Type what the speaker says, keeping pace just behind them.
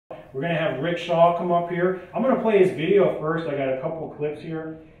We're going to have Rick Shaw come up here. I'm going to play his video first. I got a couple of clips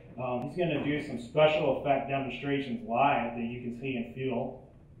here. He's going to do some special effect demonstrations live that you can see and feel.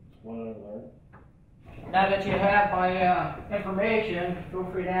 Spoiler alert. Now that you have my information, feel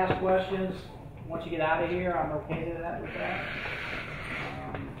free to ask questions. Once you get out of here, I'm okay with that.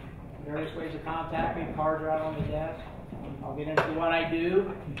 Various ways to contact me, cards are out on the desk. I'll get into what I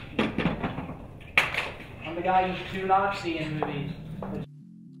do. I'm the guy who's too not seeing movies.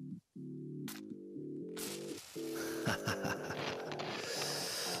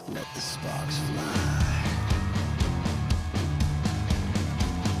 Let the sparks fly.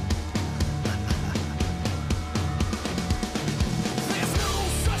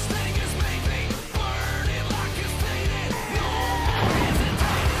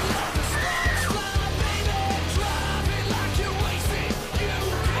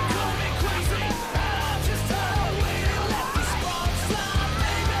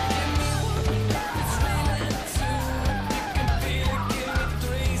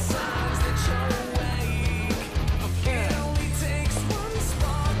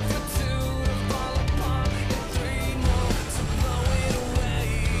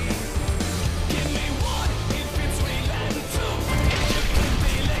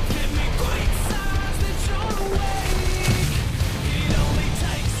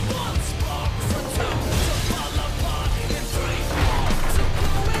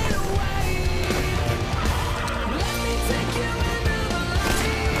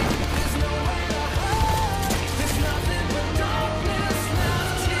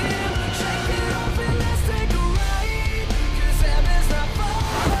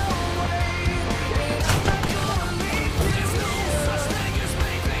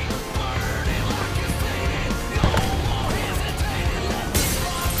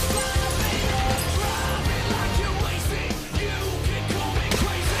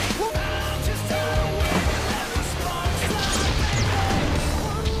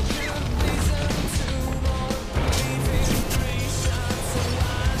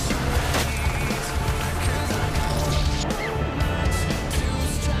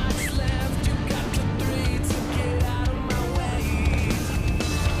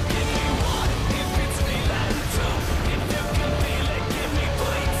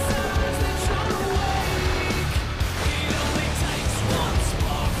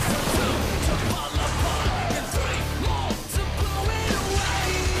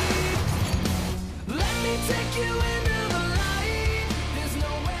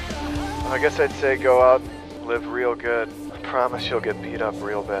 I guess I'd say go out, live real good. I promise you'll get beat up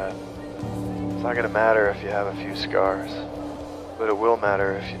real bad. It's not gonna matter if you have a few scars, but it will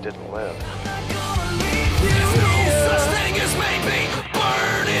matter if you didn't live. There's no such thing as maybe.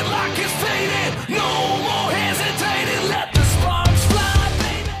 Burn it like it's faded. No more hesitating. Let the sparks fly,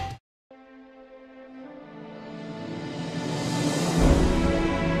 baby.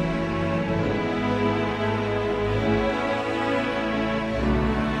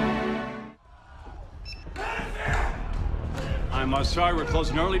 I'm sorry we're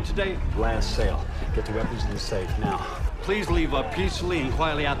closing early today. Last sale. Get the weapons in the safe now. Please leave peacefully and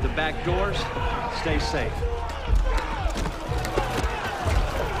quietly out the back doors. Stay safe.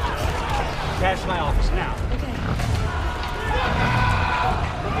 Cash in my office now.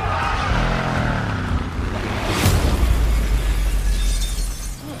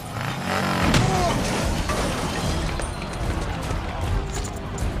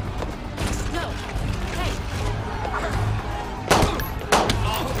 Okay.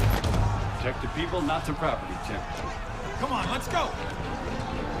 Protect the people, not the property, Tim. Come on, let's go!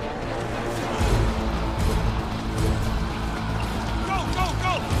 Go, go,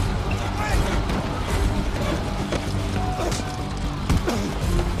 go!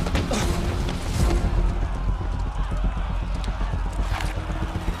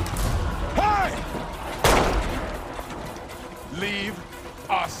 Hey! Leave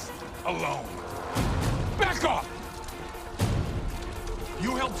us alone. Back off!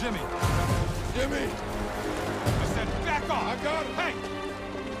 You help Jimmy. Jimmy! I said back off! I got him! Hey!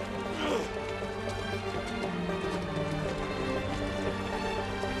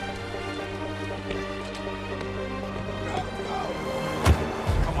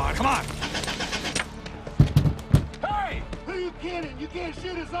 Come on, come on! Hey! Who you kidding? You can't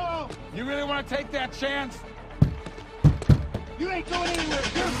shoot us all! You really want to take that chance? You ain't going anywhere!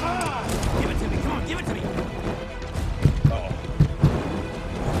 You're fine! Give it to me, come on, give it to me!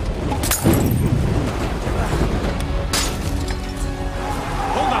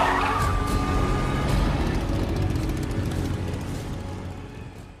 Hold on!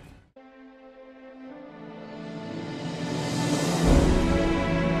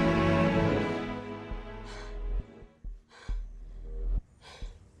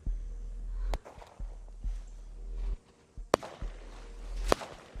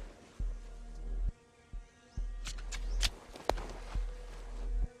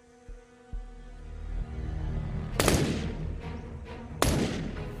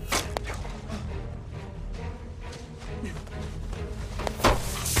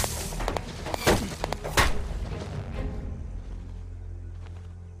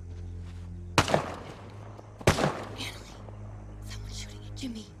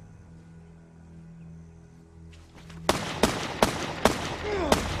 Jimmy. You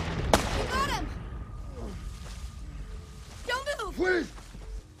got him! Don't move! Please!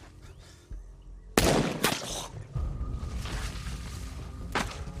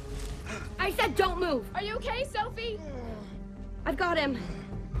 I said don't move! Are you okay, Sophie? I've got him.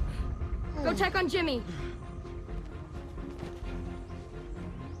 Go check on Jimmy.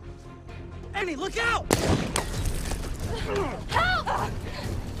 Annie, look out! Help!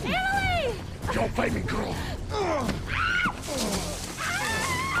 Emily! Don't fight me, girl!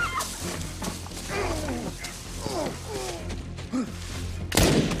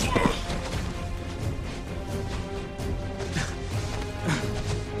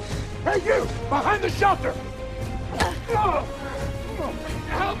 Hey, you! Behind the shelter!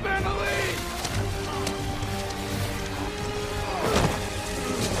 Help, Emily!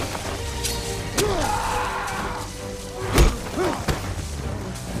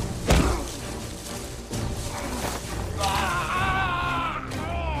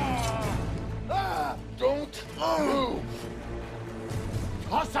 Don't move!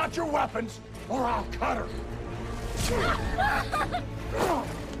 Toss out your weapons, or I'll cut her!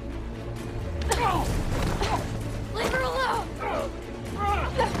 Leave her alone!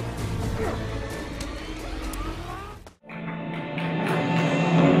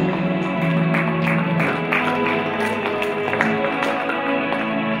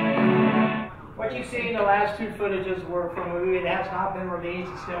 What you see in the last two footages were from a movie that has not been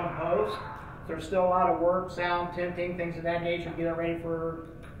released. It's still in post. There's still a lot of work, sound, tinting, things of that nature, to get it ready for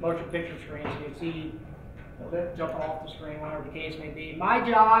motion picture screens. So you can see a bit jumping off the screen, whatever the case may be. My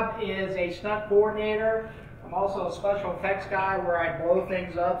job is a stunt coordinator. I'm also a special effects guy where I blow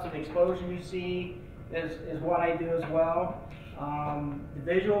things up, so the explosion you see is what I do as well. The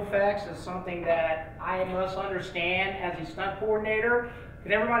visual effects is something that I must understand as a stunt coordinator.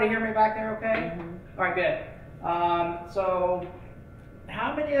 Can everybody hear me back there okay? Mm-hmm. All right, good. So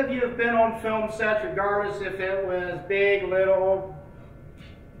how many of you have been on film sets, regardless if it was big, little?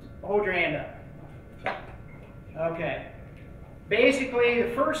 Hold your hand up. Okay. Basically,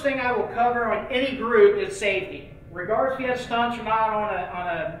 the first thing I will cover on any group is safety. Regardless if you have stunts or not on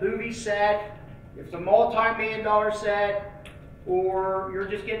a movie set, if it's a multi-million-dollar set, or you're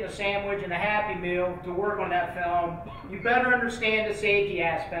just getting a sandwich and a Happy Meal to work on that film, you better understand the safety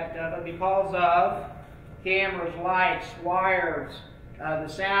aspect of it because of cameras, lights, wires, the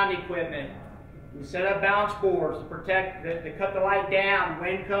sound equipment. We set up bounce boards to protect, to cut the light down.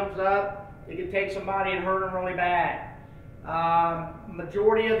 Wind comes up, it can take somebody and hurt them really bad.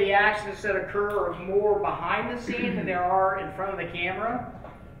 Majority of the accidents that occur are more behind the scene than there are in front of the camera.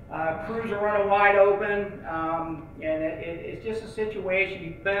 Crews are running wide open, and it's just a situation.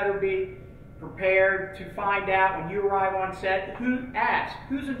 You better be prepared to find out when you arrive on set.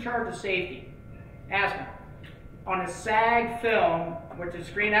 Who's in charge of safety? Ask them. On a SAG film, which is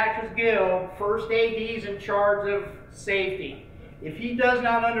Screen Actors Guild, first AD is in charge of safety. If he does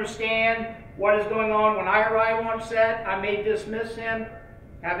not understand what is going on when I arrive on set, I may dismiss him,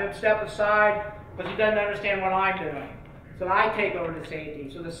 have him step aside, because he doesn't understand what I'm doing. So I take over the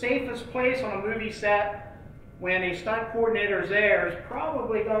safety. So the safest place on a movie set when a stunt coordinator is there is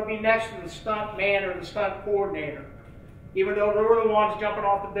probably going to be next to the stunt man or the stunt coordinator. Even though they're the ones jumping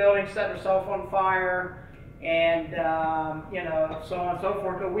off the building, setting themselves on fire, and you know, so on and so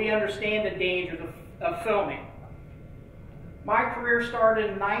forth. But we understand the dangers of filming. My career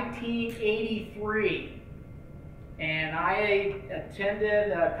started in 1983, and I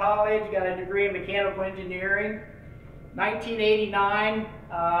attended college, got a degree in mechanical engineering. 1989,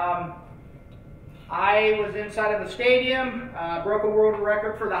 I was inside of a stadium, broke a world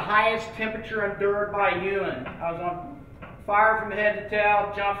record for the highest temperature endured by a human. I was on fire from head to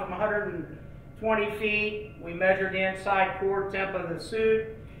tail, jumped from 120 feet. We measured the inside core temp of the suit,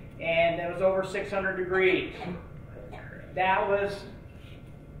 and it was over 600 degrees. That was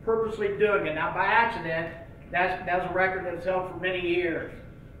purposely doing it. Now, by accident, that was a record that's held for many years.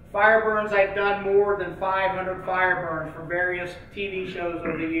 Fire burns, I've done more than 500 fire burns for various TV shows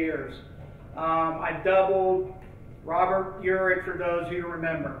over the years. I've doubled Robert Urich, for those who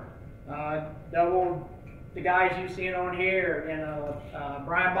remember. Doubled the guys you've seen on here, you know,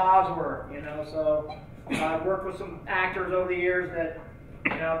 Brian Bosworth, you know, so I've worked with some actors over the years that,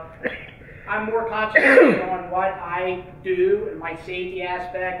 you know, I'm more concentrated on what I do and my safety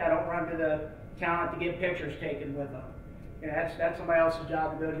aspect. I don't run to the talent to get pictures taken with them. You know, that's somebody else's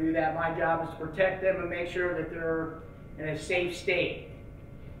job to go do that. My job is to protect them and make sure that they're in a safe state.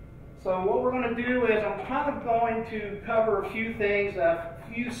 So what we're going to do is I'm kind of going to cover a few things, a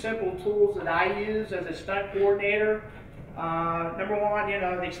few simple tools that I use as a stunt coordinator. Number one, you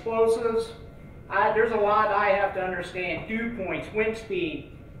know, the explosives. There's a lot I have to understand. Dew points, wind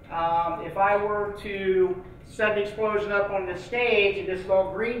speed. If I were to set the explosion up on the stage and this is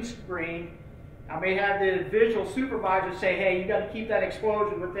all green screen, I may have the visual supervisor say, hey, you got to keep that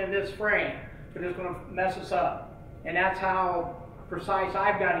explosion within this frame, because it's going to mess us up. And that's how precise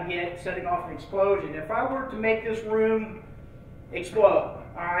I've got to get setting off an explosion. If I were to make this room explode,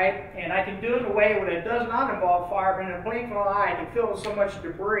 all right, and I can do it in a way where it does not involve fire, but in a blink of an eye, I can fill with so much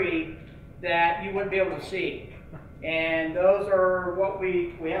debris that you wouldn't be able to see. And those are what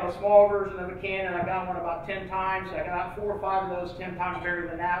we have a small version of a cannon. I've got one about 10 times. I got 4 or 5 of those 10 times bigger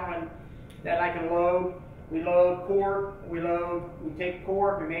than that one that I can load. We load cork, we take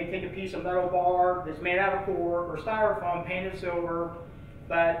cork, we may take a piece of metal bar that's made out of cork or styrofoam painted silver,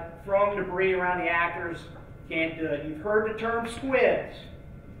 but throwing debris around the actors can't do it. You've heard the term squibs.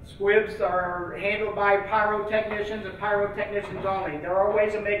 Squibs are handled by pyrotechnicians and pyrotechnicians only. There are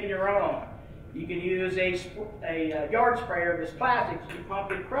ways of making your own. You can use a yard sprayer that's plastic. You pump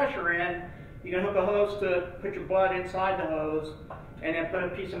the pressure in. You can hook a hose to put your blood inside the hose, and then put a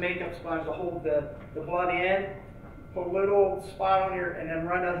piece of makeup sponge to hold the blood in. Put a little spot on your, and then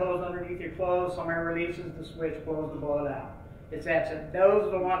run that hose underneath your clothes. Somebody releases the switch, blows the blood out. It's that simple. Those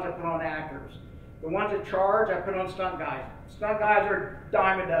are the ones I put on actors. The ones that charge, I put on stunt guys. Stunt guys are a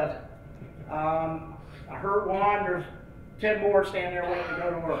dime a dozen. I hurt one, there's 10 more standing there waiting to go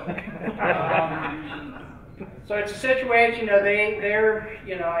to work. So it's a situation, you know, they're,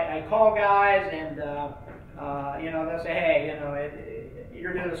 you know, I call guys and, you know, they'll say, hey, you know,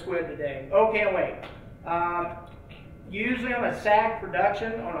 you're doing a squib today. Okay, wait. Usually on a SAG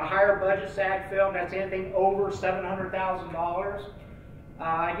production, on a higher budget SAG film, that's anything over $700,000.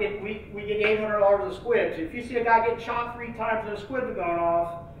 We get $800 a squib. So if you see a guy getting shot 3 times and a squib going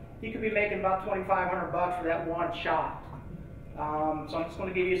off, he could be making about $2,500 for that one shot. So I'm just going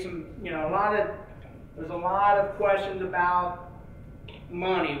to give you some, you know, there's a lot of questions about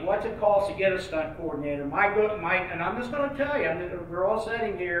money. What's it cost to get a stunt coordinator? And I'm just going to tell you, we're all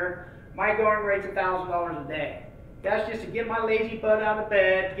sitting here, my going rate's $1,000 a day. That's just to get my lazy butt out of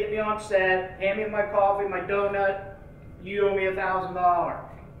bed, get me on set, hand me my coffee, my donut, you owe me $1,000. All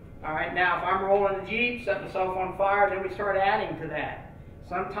right, now if I'm rolling a Jeep, set myself on fire, then we start adding to that.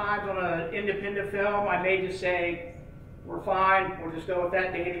 Sometimes on an independent film, I may just say, we're fine, we'll just go with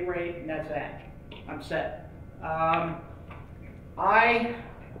that daily rate, and that's that. I'm set. I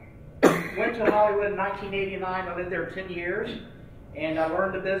went to Hollywood in 1989. I lived there 10 years, and I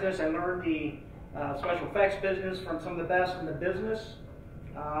learned the business. I learned the special effects business from some of the best in the business.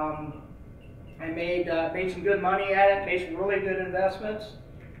 I made some good money at it, made some really good investments,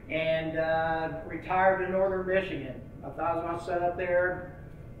 and retired in northern Michigan. I thought I was going to set up there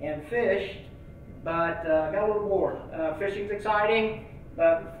and fish, but got a little bored. Fishing's exciting,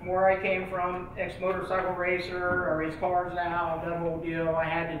 but from where I came from, ex-motorcycle racer, I race cars now, that whole deal, I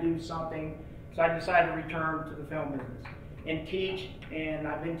had to do something, so I decided to return to the film business and teach, and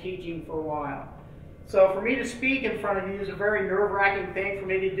I've been teaching for a while. So for me to speak in front of you is a very nerve-wracking thing for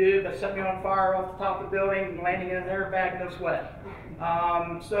me to do, but set me on fire off the top of the building and landing in an airbag, no sweat.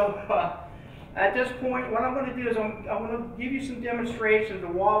 At this point, what I'm going to do is I'm going to give you some demonstrations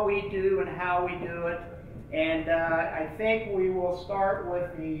of what we do and how we do it. And I think we will start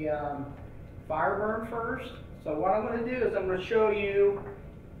with the fire burn first. So what I'm going to do is I'm going to show you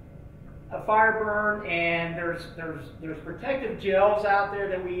a fire burn, and there's protective gels out there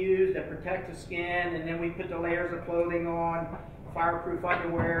that we use that protect the skin, and then we put the layers of clothing on, fireproof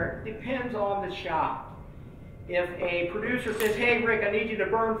underwear. It depends on the shot. If a producer says, hey Rick, I need you to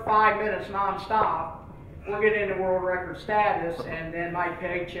burn 5 minutes non-stop, we're getting into world record status, and then my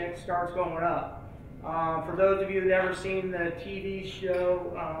paycheck starts going up. For those of you that have ever seen the TV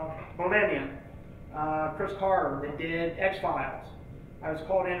show Millennium, Chris Carter that did X-Files. I was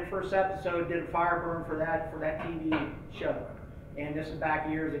called in the first episode, did a fire burn for that TV show. And this is back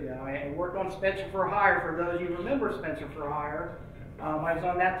years ago. I worked on Spencer for Hire, for those of you who remember Spencer for Hire. I was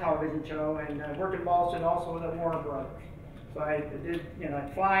on that television show, and I worked in Boston also with the Warner Brothers. So I did, you know,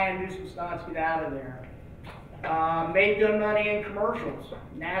 I'd fly in, do some stunts, get out of there. Made good money in commercials,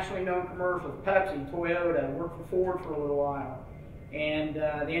 nationally known commercials, Pepsi, Toyota, worked for Ford for a little while. And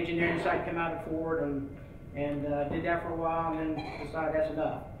the engineering side came out of Ford, and did that for a while, and then decided that's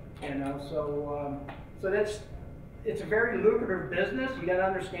enough. You know, so it's a very lucrative business. You got to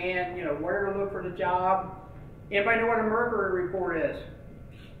understand, you know, where to look for the job. Anybody know what a Mercury report is?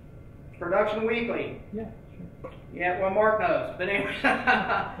 Production Weekly. Yeah. Yeah, well, Mark knows. But anyway,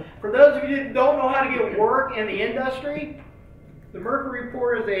 for those of you that don't know how to get work in the industry, The Mercury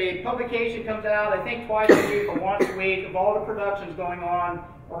Report is a publication, comes out I think twice a week or once a week of all the productions going on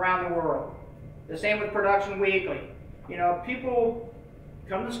around the world. The same with Production Weekly. You know, people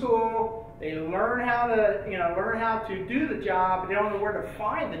come to school, they learn how to, learn how to do the job, but they don't know where to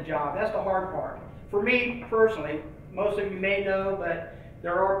find the job. That's the hard part. For me personally, most of you may know, but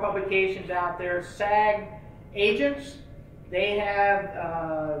there are publications out there. SAG agents, they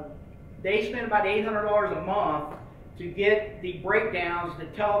have, they spend about $800 a month to get the breakdowns to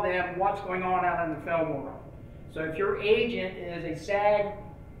tell them what's going on out in the film world. So if your agent is a SAG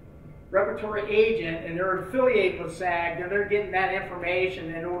repertory agent and they're affiliated with SAG, then they're getting that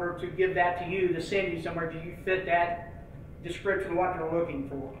information in order to give that to you, to send you somewhere. Do you fit that description of what they're looking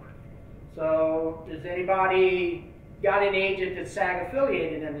for? So does anybody got an agent that's SAG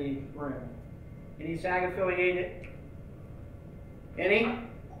affiliated in the room? Any SAG affiliated? Any?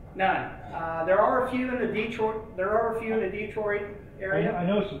 None. There are a few in the Detroit. There are a few in the Detroit area. I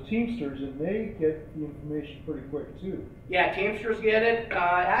know some Teamsters, and they get the information pretty quick too. Yeah, Teamsters get it.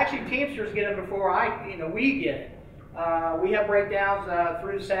 Actually, Teamsters get it before we get it. We have breakdowns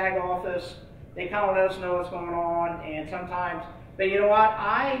through the SAG office. They kind of let us know what's going on, and sometimes. But you know what?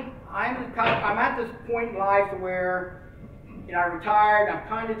 I'm at this point in life where I retired. I'm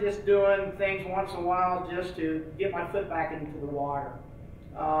kind of just doing things once in a while just to get my foot back into the water.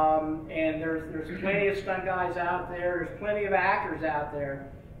 And there's plenty of stunt guys out there. There's plenty of actors out there.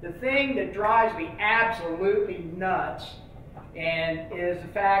 The thing that drives me absolutely nuts is the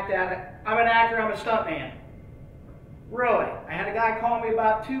fact that I'm an actor, I'm a stuntman. Really. I had a guy call me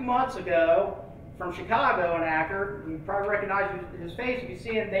about 2 months ago from Chicago, an actor. You probably recognize his face if you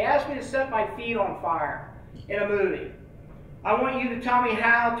see him. They asked me to set my feet on fire in a movie. I want you to tell me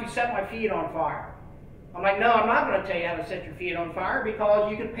how to set my feet on fire. I'm like, no, I'm not going to tell you how to set your feet on fire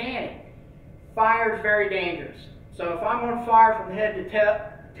because you can panic. Fire is very dangerous. So if I'm on fire from head to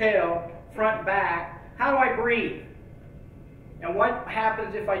tail, front and back, how do I breathe? And what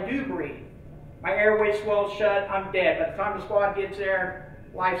happens if I do breathe? My airway swells shut, I'm dead. By the time the squad gets there,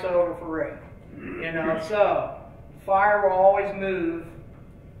 life's over for real. So fire will always move.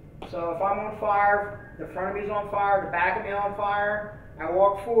 So if I'm on fire, the front of me is on fire, the back of me on fire, I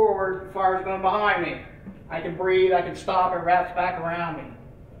walk forward, the fire's going behind me. I can breathe, I can stop, it wraps back around me.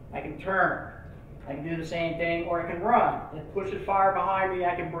 I can turn. I can do the same thing, or I can run. It pushes fire behind me,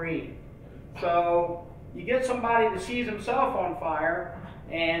 I can breathe. So you get somebody that sees himself on fire,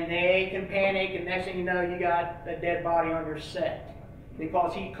 and they can panic, and next thing you know, you got a dead body on your set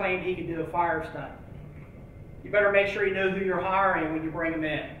because he claimed he could do a fire stunt. You better make sure you know who you're hiring when you bring them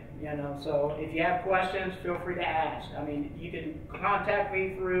in. So if you have questions, feel free to ask. I mean, you can contact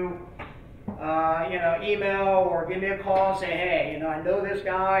me through, email or give me a call and say, hey, I know this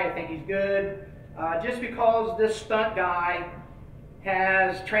guy, I think he's good. Just because this stunt guy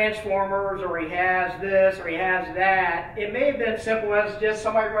has transformers or he has this or he has that, it may have been simple as just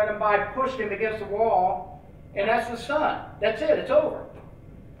somebody running by pushed him against the wall, and that's the stunt. That's it, it's over.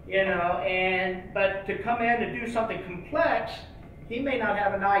 But to come in and do something complex, he may not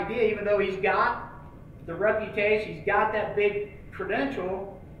have an idea, even though he's got the reputation, he's got that big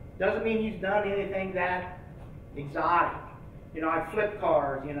credential, doesn't mean he's done anything that exotic. I flip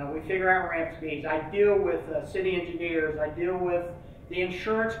cars, we figure out ramp speeds. I deal with city engineers. I deal with the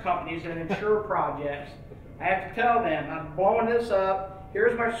insurance companies that insure projects. I have to tell them, I'm blowing this up,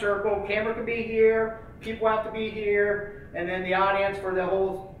 here's my circle, camera can be here, people have to be here, and then the audience for the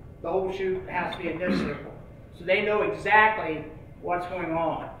whole shoot has to be in this circle. So they know exactly what's going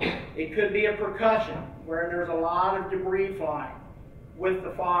on. It could be a percussion where there's a lot of debris flying with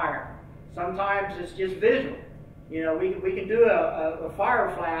the fire. Sometimes it's just visual. We can do a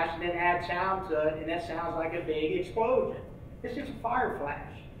fire flash and then add sound to it, and that sounds like a big explosion. It's just a fire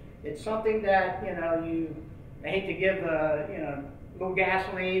flash. It's something that I hate to give a little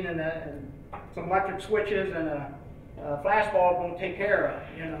gasoline and some electric switches and a flash bulb won't take care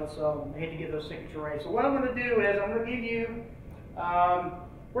of. So I hate to give those signature rates. So what I'm going to do is I'm going to give you.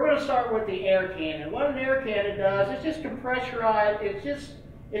 We're going to start with the air cannon. What an air cannon does, it's just compressorize.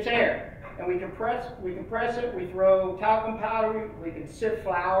 It's air. And we compress it, we throw talcum powder, we can sift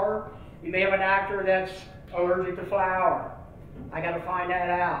flour. You may have an actor that's allergic to flour. I got to find that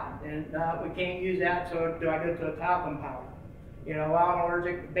out. And we can't use that, so do I go to a talcum powder? I'm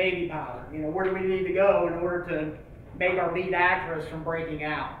allergic to baby powder. Where do we need to go in order to make our lead actress from breaking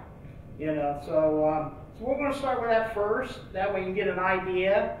out? So we're going to start with that first. That way you can get an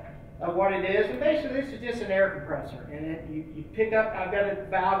idea of what it is. And basically this is just an air compressor. And you pick up, I've got a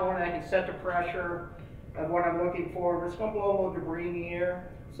valve on it, I can set the pressure of what I'm looking for. It's going to blow a little debris in the air.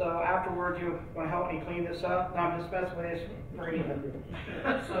 So afterwards, you're going to help me clean this up. No, I'm just messing with this.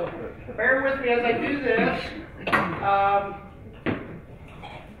 So bear with me as I do this.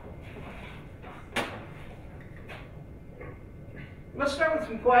 Let's start with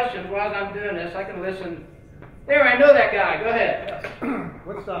some questions while I'm doing this. I can listen. There, I know that guy. Go ahead.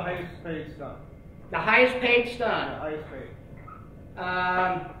 What's the highest paid stunt? The highest paid stunt. The highest paid.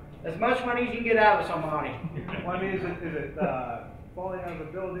 As much money as you can get out of somebody. Well, I mean, is it falling out of the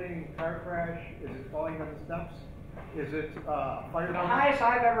building, car crash? Is it falling down the steps? Is it fire? The highest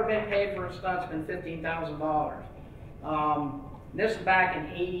I've ever been paid for a stunt's been $15,000. This is back in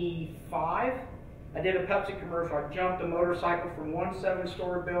 '85. I did a Pepsi commercial. I jumped a motorcycle from one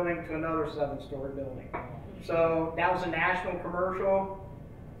 7-story building to another 7-story building. So that was a national commercial.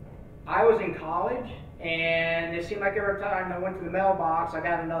 I was in college, and it seemed like every time I went to the mailbox, I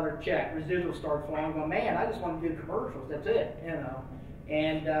got another check. Residuals started flowing. I'm going, man, I just want to do commercials. That's it, you know.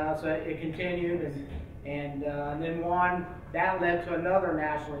 And so it continued, and then one that led to another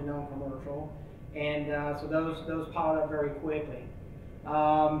nationally known commercial, and so those piled up very quickly.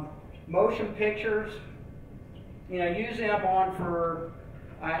 Motion pictures, you know, usually I'm on for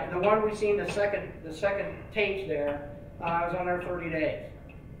the one we seen the second tapes there. I was on there 30 days,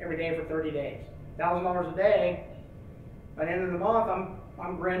 every day for 30 days, $1,000 a day. By the end of the month,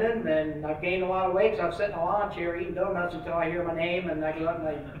 I'm grinning, and I've gained a lot of weight. So I'm sitting in a lawn chair eating donuts until I hear my name, and I go up and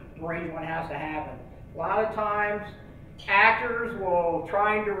I arrange what has to happen. A lot of times, actors will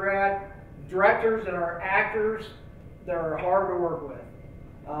try and direct directors that are actors that are hard to work with.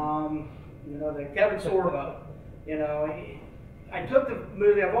 You know, the Kevin Sorbo, you know, I took the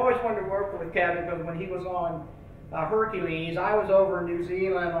movie. I've always wanted to work with Kevin because when he was on Hercules, I was over in New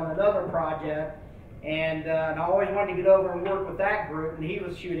Zealand on another project, and I always wanted to get over and work with that group. And he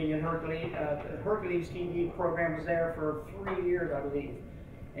was shooting in Hercules. The Hercules TV program was there for 3 years, I believe,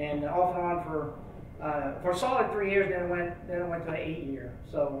 and off and on for a solid 3 years. Then it went to an 8-year.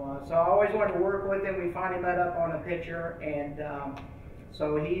 So I always wanted to work with him. We finally met up on a picture, and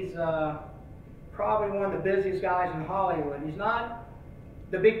so he's probably one of the busiest guys in Hollywood. He's not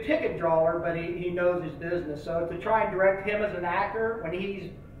the big ticket drawer, but he knows his business. So to try and direct him as an actor when he's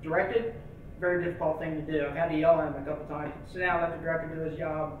directed, very difficult thing to do. I've had to yell at him a couple times. Sit down, let the director do his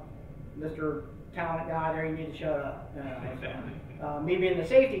job. Mr. Talent guy there, you need to shut up. Me being the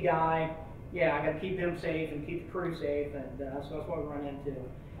safety guy, yeah, I got to keep him safe and keep the crew safe, and so that's what we run into.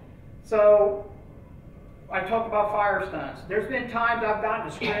 So I talked about fire stunts. There's been times I've gotten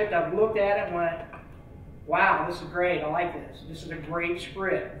a script, I've looked at it and went, wow, this is great, I like this. This is a great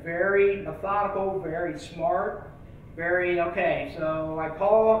script. Very methodical, very smart, very, okay, so I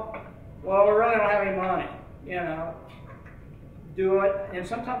call, well, we really don't have any money, you know, do it, and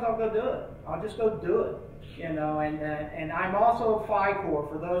sometimes I'll go do it. I'll just go do it, you know, and I'm also FICOR,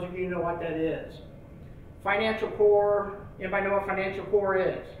 for those of you who know what that is. Financial core, anybody know what financial core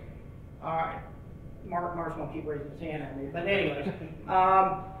is? All right. Mark's going to keep raising his hand at me. But anyways,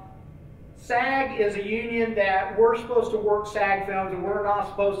 SAG is a union that we're supposed to work SAG films, and we're not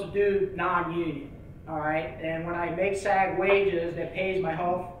supposed to do non-union. All right? And when I make SAG wages, that pays my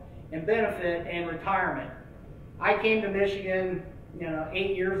health and benefit and retirement. I came to Michigan, you know,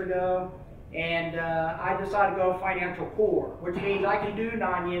 8 years ago, and I decided to go financial core, which means I can do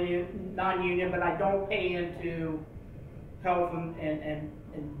non-union, but I don't pay into health and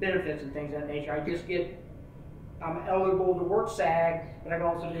benefits and things of that nature. I'm eligible to work SAG, but I can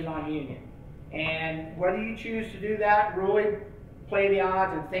also do non-union. And whether you choose to do that, really play the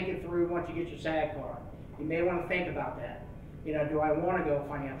odds and think it through once you get your SAG card. You may want to think about that. You know, do I want to go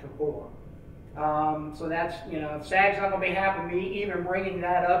financial core? So that's, you know, SAG's not going to be happy with me even bringing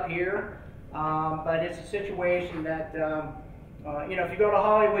that up here, but it's a situation that, you know, if you go to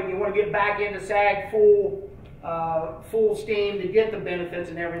Hollywood and you want to get back into SAG full steam to get the benefits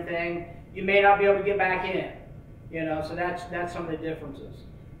and everything, you may not be able to get back in, you know, so that's some of the differences.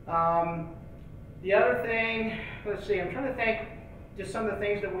 The other thing, let's see, I'm trying to think just some of the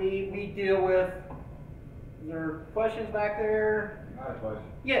things that we deal with. Is there questions back there? I have a question.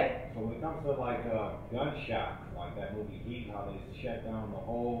 Yeah. So when it comes to like gunshots, like that movie Heat, how they shut down the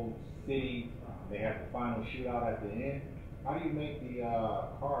whole city, they have the final shootout at the end. How do you make the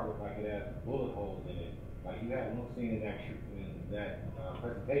car look like it has bullet holes in it? Like you had one scene in that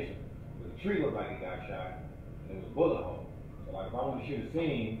presentation where the tree looked like it got shot, and it was bullet holes. So like if I want to shoot a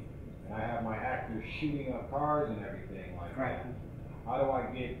scene and I have my actors shooting up cars and everything like that, how do I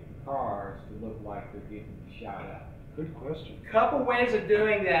get cars to look like they're getting shot at? Good question. Couple ways of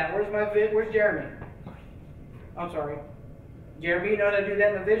doing that. Where's Jeremy? I'm sorry. Jeremy, you know how to do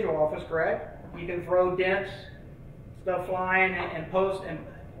that in the visual office, correct? You can throw dents, stuff flying, and post, and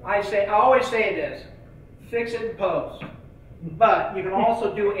I always say this, fix it in post. But you can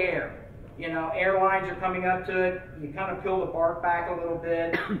also do air. You know, airlines are coming up to it. You kind of peel the bark back a little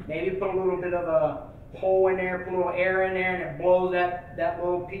bit. Maybe put a little bit of a hole in there, put a little air in there, and it blows that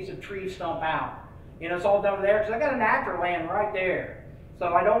little piece of tree stump out. You know, it's all done there because I got an actor laying right there.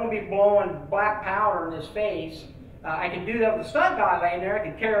 So I don't want to be blowing black powder in his face. I can do that with a stunt guy laying there. I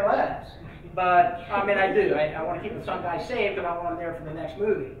can care less. But, I mean, I do. I want to keep the stunt guy safe because I want him there for the next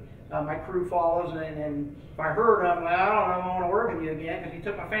movie. My crew follows, and if I hurt him, well, I don't know if I want to work with you again because you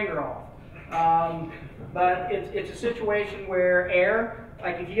took my finger off. But it's a situation where air,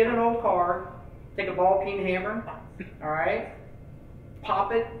 like if you get an old car, take a ball peen hammer, all right,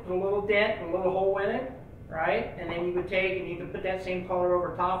 pop it with a little dent, a little hole in it, right, and then you would take and you can put that same color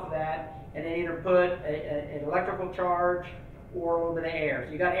over top of that, and then either put an electrical charge or a little bit of air.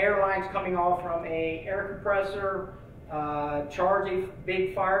 So you got air lines coming off from a air compressor, charge a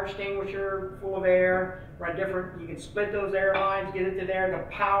big fire extinguisher full of air, run different, you can split those air lines, get it to there to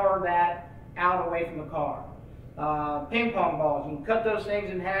power that out away from the car. Ping pong balls, you can cut those things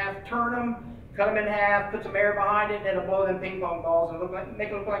in half, turn them, cut them in half, put some air behind it, and it'll blow them ping pong balls and make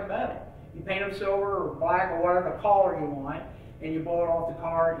it look like metal. You paint them silver or black or whatever color you want, and you blow it off the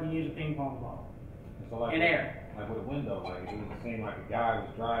car and you use a ping pong ball. So like in air. Like with a window, like it was the same like a guy was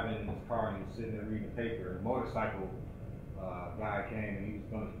driving in his car and he was sitting there reading the paper, and a motorcycle guy came and he was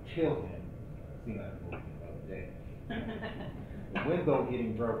going to kill him. I seen that movie the other day. The window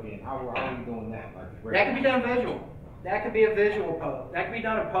getting broken, how are you doing that? Like, that can be done visual. That could be a visual pose. That can be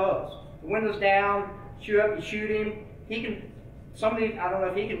done in pose. The window's down, shoot up, you shoot him. He can, some of these, I don't know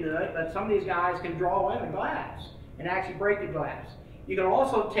if he can do it, but some of these guys can draw in the glass and actually break the glass. You can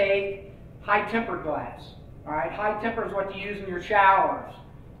also take high-tempered glass. All right, high temper is what you use in your showers.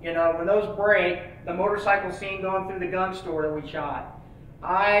 You know, when those break, the motorcycle scene going through the gun store that we shot.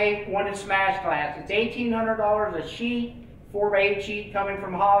 I wanted smash glass. It's $1,800 a sheet, 4x8 sheet coming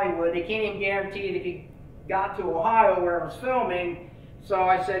from Hollywood. They can't even guarantee it if you got to Ohio where I was filming. So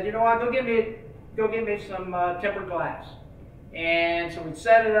I said, you know what, go get me some tempered glass. And so we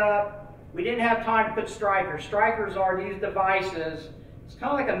set it up. We didn't have time to put strikers. Strikers are these devices. It's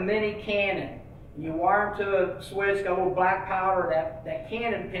kind of like a mini cannon. You wire them to a switch, got a little black powder, that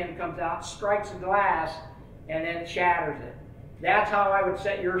cannon pin comes out, strikes the glass, and then it shatters it. That's how I would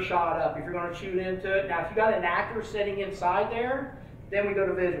set your shot up if you're going to shoot into it. Now, if you got an actor sitting inside there, then we go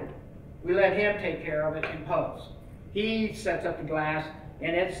to visual. We let him take care of it in post. He sets up the glass,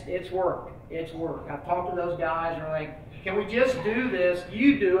 and it's work. It's work. I've talked to those guys, and they're like, can we just do this?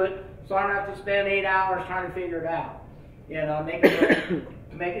 You do it, so I don't have to spend 8 hours trying to figure it out. You know,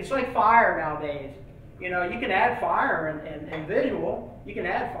 it's like fire nowadays. You know, you can add fire and visual. You can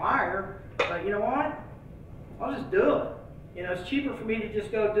add fire, but you know what? I'll just do it. You know, it's cheaper for me to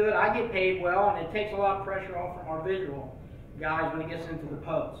just go do it. I get paid well, and it takes a lot of pressure off from our visual guys when it gets into the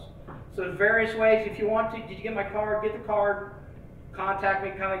post. So there's various ways. If you want to, did you get my card? Get the card. Contact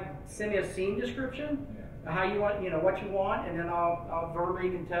me. Kind of send me a scene description of how you want, you know, what you want, and then I'll verbally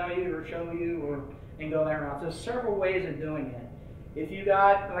can tell you or show you and go that route. There's several ways of doing it. If you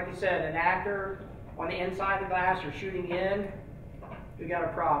got, like I said, an actor on the inside of the glass or shooting in, you got a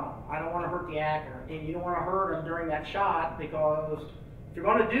problem. I don't want to hurt the actor, and you don't want to hurt him during that shot because if you're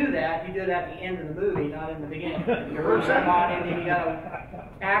going to do that, you do it at the end of the movie, not in the beginning. You hurt somebody, and then you got an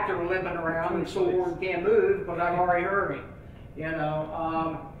actor limping around and sore and can't move because I've already hurt him. You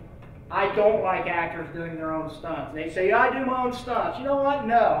know, I don't like actors doing their own stunts. They say, I do my own stunts. You know what?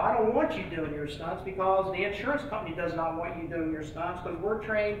 No, I don't want you doing your stunts because the insurance company does not want you doing your stunts because we're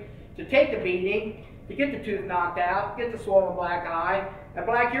trained to take the beating, to get the tooth knocked out, get the swollen black eye, and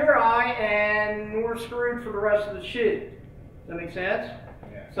black your eye, and we're screwed for the rest of the shoot. Does that make sense?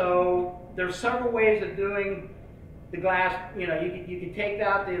 Yeah. So there's several ways of doing the glass. You know, you can take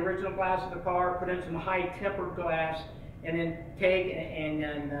out the original glass of the car, put in some high-tempered glass, and then take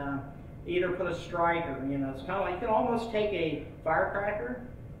and either put a striker. You know, it's kind of like you can almost take a firecracker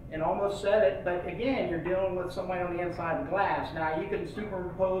and almost set it, but again, you're dealing with somebody on the inside of the glass. Now, you can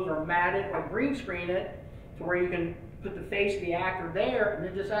superimpose or mat it or green screen it to where you can put the face of the actor there and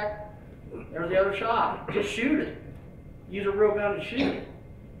then just act, there's the other shot. Just shoot it. Use a real gun to shoot it.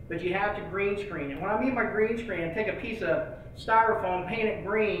 But you have to green screen it. When I mean by green screen, I take a piece of styrofoam, paint it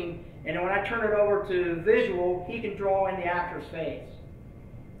green, and then when I turn it over to visual, he can draw in the actor's face.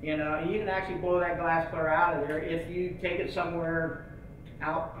 You know, and you can actually blow that glass clear out of there if you take it somewhere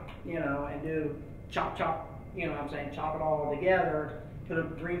out, you know, and do chop, you know what I'm saying, chop it all together, put a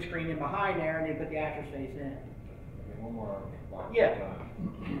green screen in behind there, and then put the actor's face in. Okay, one more. Yeah.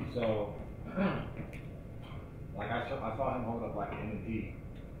 So, like I saw him hold up like an M&D.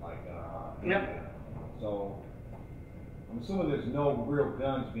 like Yep. So I'm assuming there's no real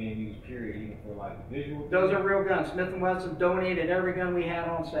guns being used, period, even for like visual. Those are real guns. Smith & Wesson donated every gun we had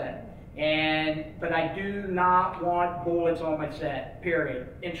on set. But I do not want bullets on my set, period.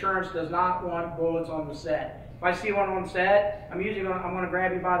 Insurance does not want bullets on the set. If I see one on set, I'm going to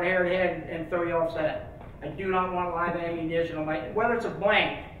grab you by the hair of the head and throw you off set. I do not want live ammunition on my, whether it's a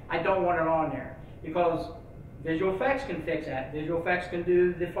blank, I don't want it on there. Because visual effects can fix that. Visual effects can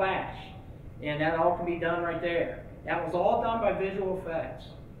do the flash. And that all can be done right there. That was all done by visual effects.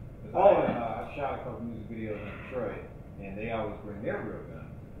 All of it. I shot a couple music videos in Detroit, and they always bring their real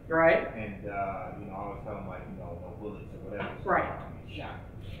gun. Right. And, you know, I always tell them, like, you know, no bullets or whatever. So right. I shot.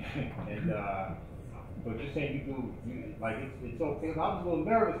 And, but just saying like, it's okay. Cause I was a little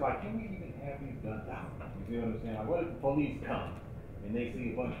nervous, like, can we even have these guns out? You know what I'm saying? Like, what if the police come and they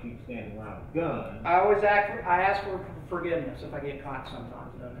see a bunch of people standing around with guns? I ask for forgiveness if I get caught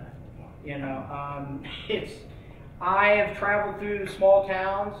sometimes doing that. You know, I have traveled through small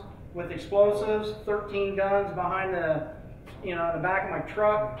towns with explosives, 13 guns behind the back of my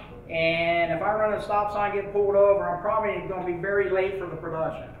truck, and if I run a stop sign, get pulled over, I'm probably going to be very late for the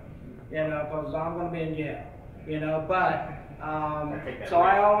production, you know, because I'm going to be in jail, you know. But so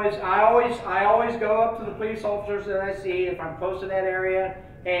I always go up to the police officers that I see if I'm close to that area.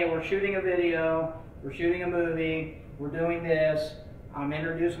 Hey, we're shooting a video, we're shooting a movie, we're doing this. I'm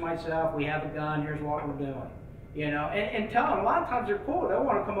introducing myself. We have a gun. Here's what we're doing, you know, and tell them. A lot of times they're cool. They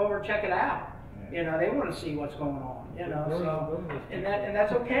want to come over and check it out. You know, they want to see what's going on. You know, so and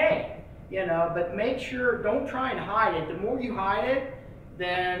that's okay. You know, but make sure, don't try and hide it. The more you hide it,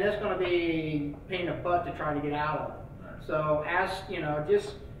 then it's going to be a pain in the butt to try to get out of it. So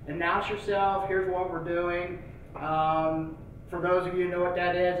just announce yourself. Here's what we're doing. For those of you who know what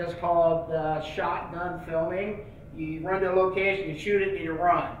that is, it's called shotgun filming. You run to a location, you shoot it, and you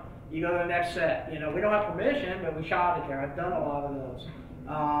run. You go to the next set. You know, we don't have permission, but we shot it there. I've done a lot of those.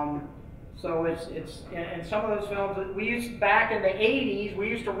 So it's in some of those films that we used back in the 80s, we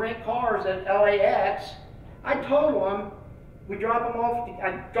used to rent cars at LAX. I told them, I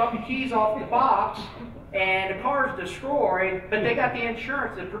dropped the keys off the box, and the car's destroyed, but they got the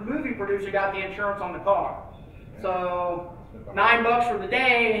insurance. The movie producer got the insurance on the car. So $9 for the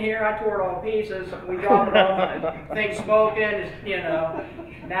day, and here I tore it all to pieces. We dropped it off, and things smoking, you know.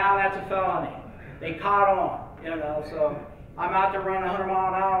 Now that's a felony. They caught on, you know. So I'm out there running 100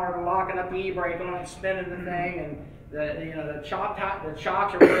 mile an hour, locking up the e-brake on it, spinning the thing, and the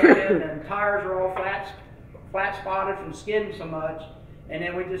shocks are breaking, and tires are all flat spotted from skidding so much. And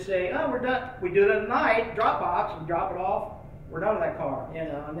then we just say, oh, we're done. We do it at night, drop box, we drop it off. We're done with that car, you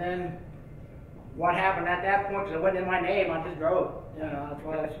know. And then what happened at that point, because it wasn't in my name, I just drove it. You know, that's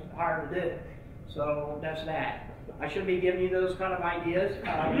what I was hired to do. So that's that. I shouldn't be giving you those kind of ideas.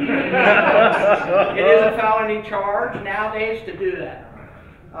 It is a felony charge nowadays to do that.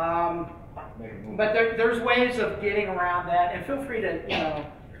 But there's ways of getting around that. And feel free to,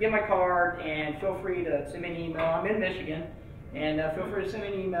 get my card, and feel free to send me an email. I'm in Michigan, and feel free to send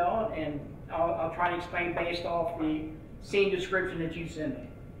me an email, and I'll try to explain based off the scene description that you send me.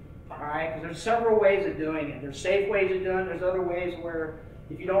 All right, because there's several ways of doing it. There's safe ways of doing it. There's other ways where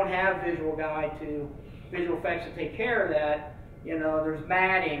if you don't have visual effects to take care of that, there's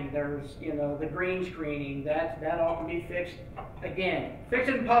matting, there's the green screening. That all can be fixed. Again, fix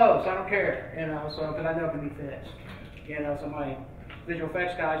it in post. I don't care. So because I know it can be fixed. So my visual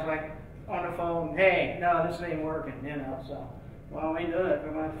effects guy's like on the phone. Hey, no, this ain't working. So well, we ain't doing it.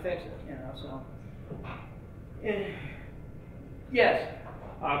 We're gonna have to fix it. So yes.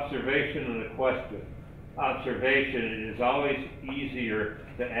 Observation and a question. Observation, it is always easier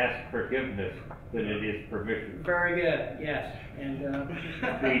to ask forgiveness than it is permission. Very good, yes. And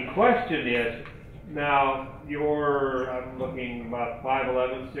the question is, now I'm looking about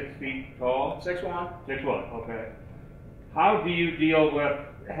 5'11", 6 feet tall? 6'1". 6'1", okay. How do you deal with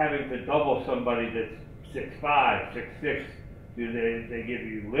having to double somebody that's 6'5", 6'6"? Do they give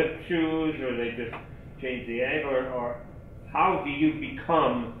you lift shoes, or they just change the angle, or how do you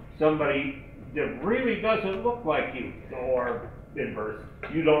become somebody that really doesn't look like you, or inverse,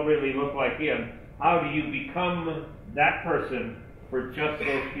 you don't really look like him? How do you become that person for just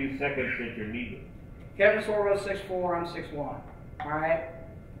those few seconds that you're needed? Kevin Sorbo's 6'4", I'm 6'1", all right?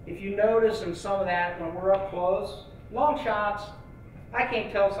 If you notice in some of that, when we're up close, long shots, I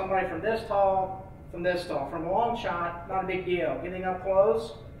can't tell somebody from this tall, from this tall. From a long shot, not a big deal. Getting up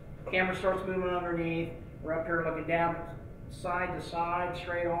close, camera starts moving underneath, we're up here looking down, side to side,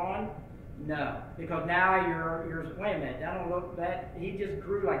 straight on. No, because now you're wait a minute, that don't look that he just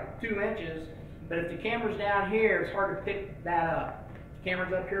grew like 2 inches, but if the camera's down here, it's hard to pick that up.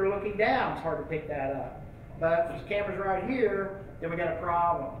 Camera's up here looking down, it's hard to pick that up. But if the camera's right here, then we got a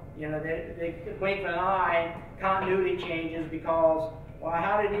problem. You know, they blink of an eye, continuity changes because, well,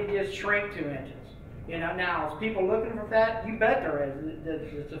 how did he just shrink 2 inches? You know, now, is people looking for that? You bet there is.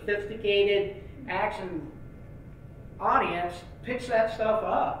 The sophisticated action audience picks that stuff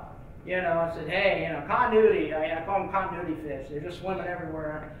up. You know, and said, hey, you know, continuity, I call them continuity fish. They're just swimming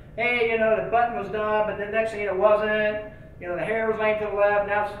everywhere. Hey, you know, the button was done, but then next thing it wasn't. You know, the hair was laying to the left,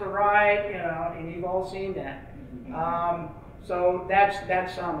 now it's to the right, you know, and you've all seen that. So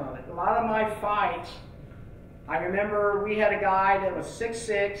that's some of it. A lot of my fights, I remember we had a guy that was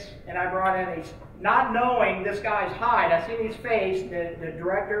 6'6", and I brought in not knowing this guy's height, I seen his face, the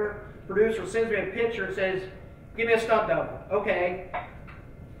director, producer sends me a picture and says, give me a stunt double. Okay.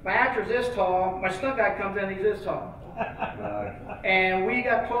 My actor's this tall, my stunt guy comes in, he's this tall. And we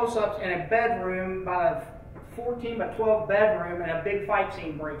got close-ups in a bedroom, about a 14 by 12 bedroom, and a big fight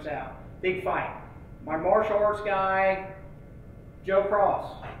scene breaks out. Big fight. My martial arts guy, Joe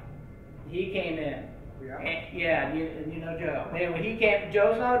Cross, he came in. Yeah. And, yeah, you know Joe. Anyway, he came.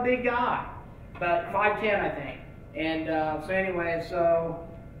 Joe's not a big guy, but 5'10", I think. And so anyway, so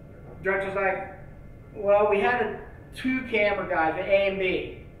director's like, well, we had 2 camera guys, A and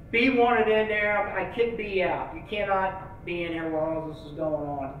B. B wanted in there. I kicked B out. You cannot be in here while all this is going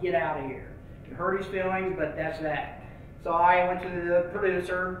on. Get out of here. It hurt his feelings, but that's that. So I went to the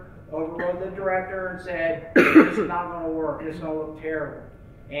producer, overrode the director, and said, this is not going to work. This is going to look terrible.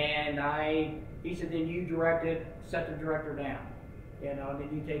 And he said, then you direct it, set the director down. You know, then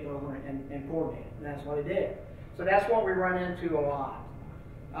you take over and coordinate it. And that's what he did. So that's what we run into a lot.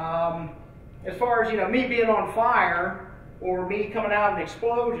 As far as, you know, me being on fire or me coming out of an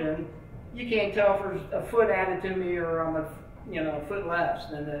explosion, you can't tell if there's a foot added to me or I'm a foot less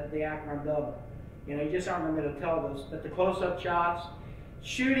than the actor I'm double. You know, you just aren't going to tell those. But the close-up shots,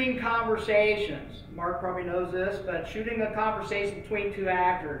 shooting conversations. Mark probably knows this, but shooting a conversation between 2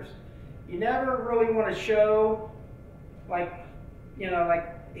 actors. You never really want to show, like, you know,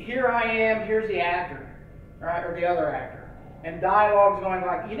 like, here I am, here's the actor, right, or the other actor. And dialogue's going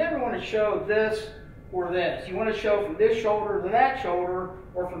like, you never want to show this or this. You want to show from this shoulder to that shoulder,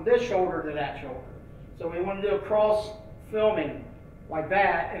 or from this shoulder to that shoulder. So we want to do a cross filming like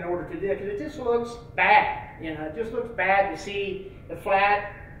that in order to do it, because it just looks bad. You know, it just looks bad to see the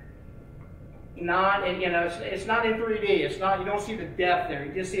flat, and you know, it's not in 3D. It's not. You don't see the depth there.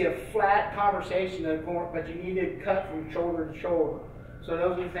 You just see a flat conversation, but you need to cut from shoulder to shoulder. So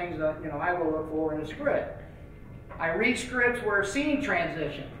those are the things that, you know, I will look for in a script. I read scripts where scene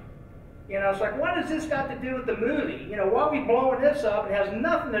transition. You know, it's like, what has this got to do with the movie? You know, why are we blowing this up? It has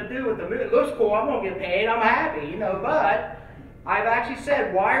nothing to do with the movie. It looks cool. I'm going to get paid. I'm happy. You know, but I've actually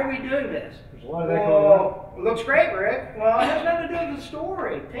said, why are we doing this? Well, it looks great, Rick. Well, it has nothing to do with the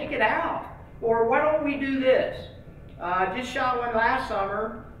story. Take it out. Or why don't we do this? I just shot one last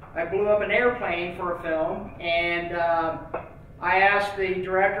summer. I blew up an airplane for a film, and I asked the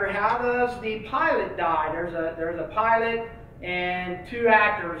director, how does the pilot die? There's a pilot and 2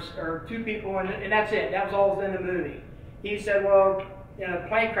 actors, or 2 people, and that's it. That was all that's in the movie. He said, well, you know, the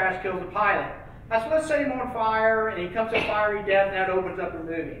plane crash kills the pilot. I said, let's set him on fire, and he comes to fiery death, and that opens up the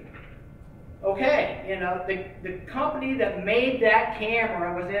movie. Okay, you know, the company that made that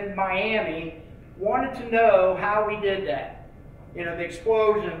camera was in Miami, wanted to know how we did that. You know, the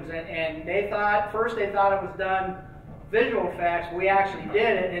explosions, and they thought, first they thought it was done visual effects. We actually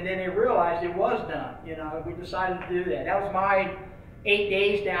did it, and then they realized it was done. You know, we decided to do that. That was my 8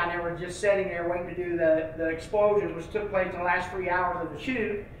 days down there. We're just sitting there waiting to do the explosions, which took place in the last 3 hours of the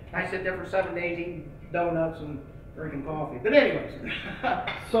shoot. I sat there for 7 days eating donuts and drinking coffee. But anyways.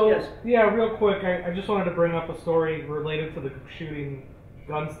 So, yes. Yeah, real quick, I just wanted to bring up a story related to the shooting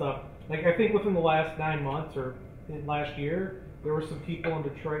gun stuff. Like, I think within the last 9 months or in last year, there were some people in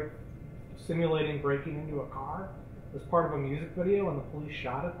Detroit simulating breaking into a car as part of a music video, and the police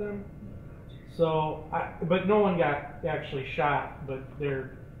shot at them. So, but no one got actually shot, but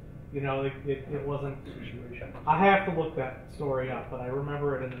they're, you know, it wasn't. I have to look that story up, but I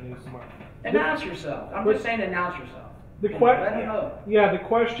remember it in the news somewhere. Announce yourself. I'm just saying, announce yourself. Let me know. Yeah, the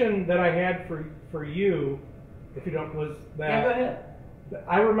question that I had for you, if you don't, was that. Yeah, go ahead.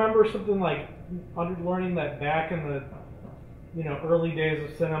 I remember something like learning that back in the, you know, early days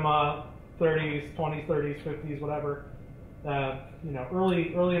of cinema, 30s, 20s, 30s, 50s, whatever, you know,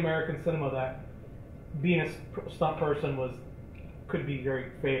 early American cinema, that being a stunt person could be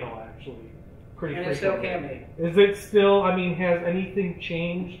very fatal, actually. Pretty and it still can be. Is it still, I mean, has anything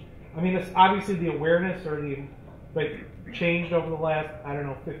changed? I mean, it's obviously the awareness but changed over the last, I don't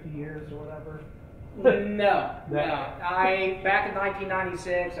know, 50 years or whatever. No. Back in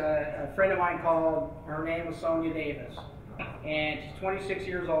 1996, a friend of mine called. Her name was Sonia Davis, and she's 26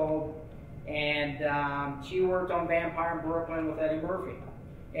 years old, and she worked on Vampire in Brooklyn with Eddie Murphy.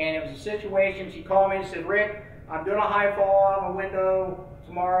 And it was a situation. She called me and said, "Rick, I'm doing a high fall out of a window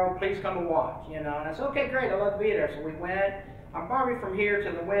tomorrow. Please come and watch." And I said, "Okay, great. I'd love to be there." So we went. I'm probably from here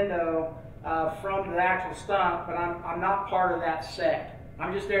to the window from the actual stunt, but I'm not part of that set.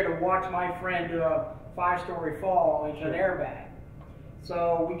 I'm just there to watch my friend do a 5-story fall into an airbag.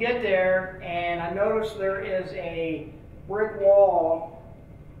 So we get there, and I notice there is a brick wall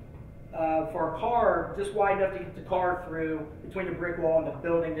for a car just wide enough to get the car through between the brick wall and the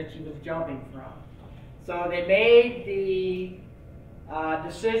building that she was jumping from. So they made the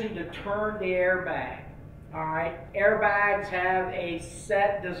decision to turn the airbag. All right, airbags have a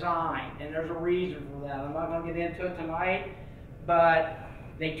set design, and there's a reason for that. I'm not going to get into it tonight, but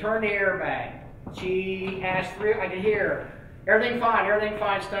they turned the airbag. She asked I could hear her, everything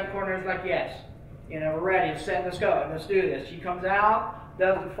fine, stunt coordinator's like, yes. We're ready, set, let's go, let's do this. She comes out,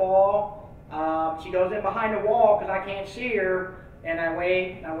 does the fall, she goes in behind the wall because I can't see her, and I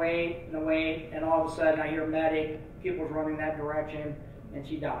wait, and all of a sudden I hear medic, people's running that direction, and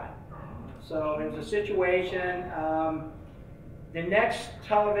she died. So it was a situation. The next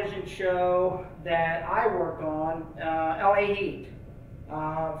television show that I worked on, LA Heat.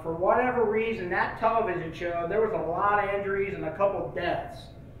 For whatever reason, that television show, there was a lot of injuries and a couple of deaths.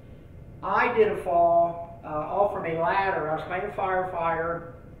 I did a fall off from a ladder. I was playing a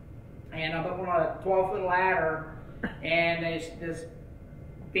firefighter, and I'm up on a 12-foot ladder, and this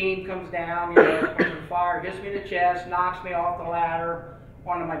beam comes down, from the fire, hits me in the chest, knocks me off the ladder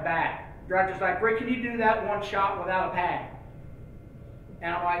onto my back. Director's like, "Rick, can you do that one shot without a pad?"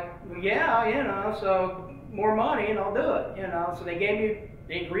 And I'm like, "Well, yeah, so more money and I'll do it, So they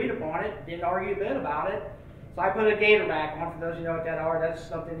agreed upon it, didn't argue a bit about it. So I put a gator back on. For those who know what that are, that's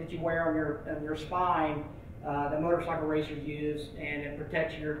something that you wear on your spine that motorcycle racers use, and it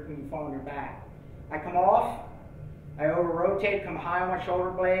protects when you fall on your back. I come off, I over-rotate, come high on my shoulder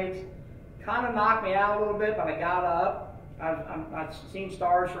blades, kind of knocked me out a little bit, but I got up. I've seen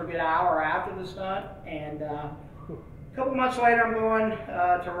stars for a good hour after the stunt, and a couple months later I'm going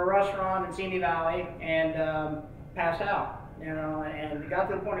to a restaurant in Simi Valley and passed out, and got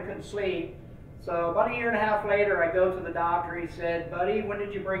to the point I couldn't sleep. So about a year and a half later I go to the doctor. He said, "Buddy, when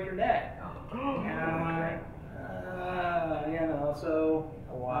did you break your neck?" And I'm like, so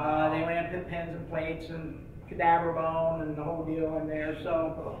they went and put pins and plates and cadaver bone and the whole deal in there.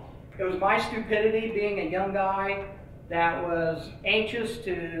 So it was my stupidity, being a young guy that was anxious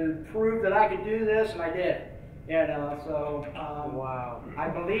to prove that I could do this, and I did. Wow. I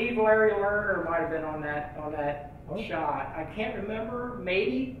believe Larry Lerner might have been on that shot. I can't remember,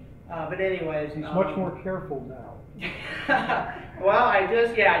 maybe, but anyways. He's much more careful now. Well, I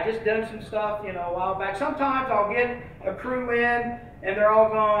just done some stuff, a while back. Sometimes I'll get a crew in, and they're all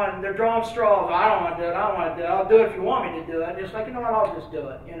gone, they're drawing straws. I don't want to do it, I'll do it if you want me to do it. Just like, you know what, I'll just do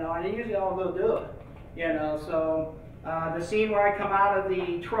it, and usually I'll go do it, so. The scene where I come out of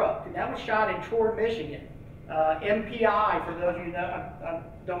the truck, and that was shot in Troy, Michigan. MPI, for those of you who know, I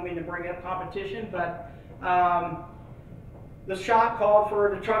don't mean to bring up competition, but the shot called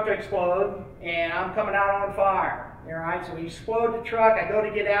for the truck to explode, and I'm coming out on fire. All right, so we explode the truck. I go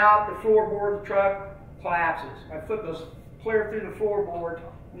to get out, the floorboard of the truck collapses. My foot goes clear through the floorboard.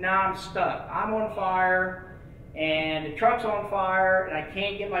 Now I'm stuck. I'm on fire, and the truck's on fire, and I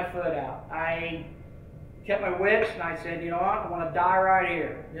can't get my foot out. I kept my wits, and I said, you know what, I want to die right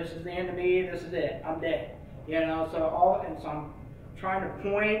here. This is the end of me. This is it. I'm dead. So I'm trying to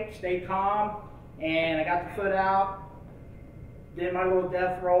point, stay calm, and I got the foot out, did my little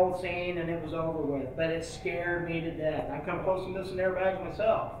death roll scene, and it was over with. But it scared me to death. I come close to missing airbags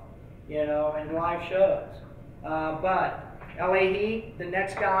myself, in live shows. But LA Heat, the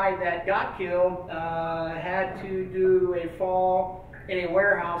next guy that got killed, had to do a fall in a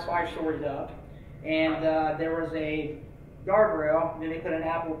warehouse 5 stories up. And there was a guardrail, and then they put an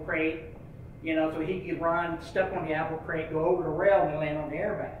apple crate, so he could run, step on the apple crate, go over the rail, and land on the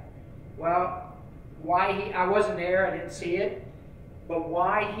airbag. Well, I wasn't there, I didn't see it, but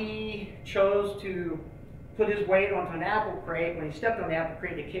why he chose to put his weight onto an apple crate, when he stepped on the apple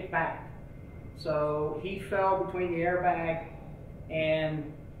crate, to kick back. So he fell between the airbag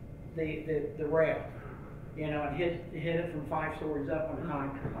and the rail, and hit it from 5 stories up on the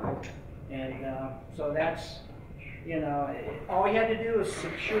concrete. And so that's, all he had to do was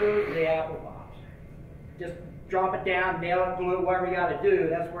secure the apple box. Just drop it down, nail it, glue it, whatever you got to do.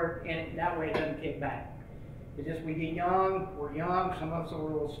 That's where, and that way it doesn't kick back. It's just we get young, we're young, some of us were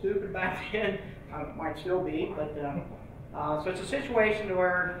a little stupid back then, might still be, but so it's a situation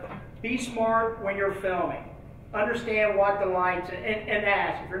where be smart when you're filming. Understand what the lights, and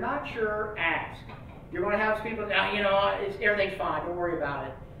ask. If you're not sure, ask. You're going to have people, you know, everything's fine, don't worry about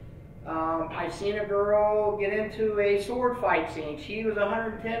it. I've seen a girl get into a sword fight scene. She was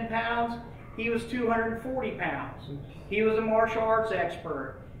 110 pounds, he was 240 pounds. He was a martial arts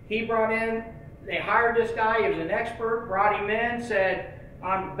expert. He brought in, they hired this guy, he was an expert, brought him in, said,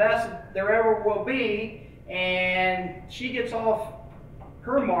 I'm the best there ever will be, and she gets off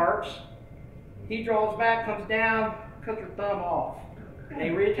her marks. He draws back, comes down, cuts her thumb off. They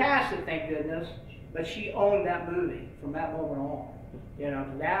reattached it, thank goodness, but she owned that movie from that moment on. You know,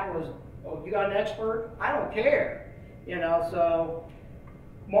 that was, oh, you got an expert? I don't care. You know, so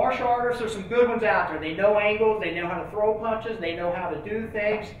martial artists, there's some good ones out there. They know angles, they know how to throw punches, they know how to do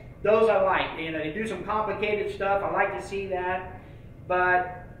things. Those I like. You know, they do some complicated stuff. I like to see that.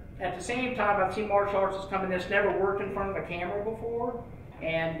 But at the same time, I've seen martial artists come in that's never worked in front of a camera before,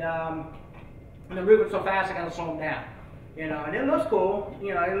 and they're moving so fast I gotta slow them down. You know, and it looks cool.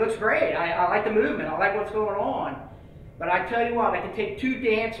 You know, it looks great. I like the movement. I like what's going on. But I tell you what, I can take two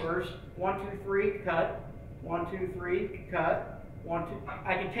dancers, 1, 2, 3, cut, 1, 2, 3, cut, 1, 2.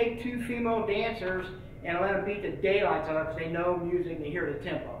 I can take two female dancers and let them beat the daylights out of it because they know music and they hear the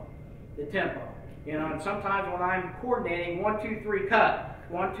tempo. The tempo. You know, and sometimes when I'm coordinating, 1, 2, 3, cut,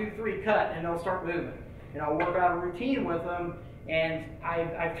 1, 2, 3, cut, and they'll start moving. And I'll work out a routine with them, and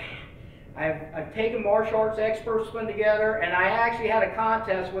I've taken martial arts experts put together, and I actually had a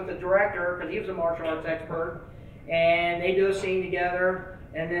contest with the director because he was a martial arts expert, and they do a scene together,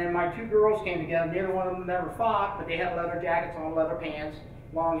 and then my two girls came together. Neither one of them never fought, but they had leather jackets on, leather pants,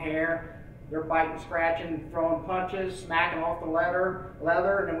 long hair. They're biting, scratching, throwing punches, smacking off the leather,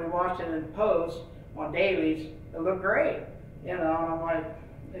 and then we watched it in post on dailies. It looked great, you know. And I'm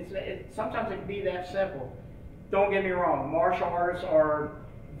like, sometimes it can be that simple. Don't get me wrong, martial artists are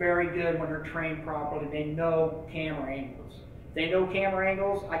very good when they're trained properly. They know camera angles. If they know camera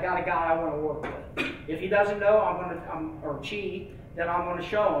angles, I got a guy I want to work with. If he doesn't know, or she, then I'm going to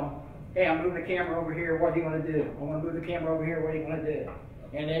show him, hey, I'm moving the camera over here, what are you going to do? I'm going to move the camera over here, what are you going to do?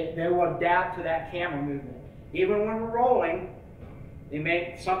 And they will adapt to that camera movement. Even when we're rolling,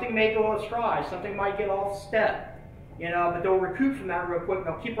 something may go astray, something might get off step, you know, but they'll recoup from that real quick.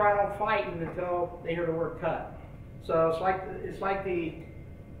 They'll keep right on fighting until they hear the word cut. So it's like the,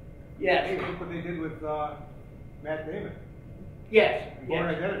 yes. Look what they did with Matt Damon. Yes. Born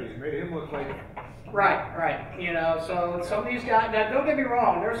Identities made him look like. Right. You know, so some of these guys. Now, don't get me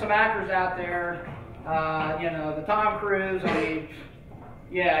wrong. There's some actors out there. You know, the Tom Cruise. I mean,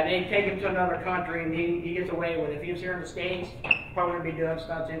 yeah, they take him to another country and he gets away with it. If he was here in the States, probably gonna be doing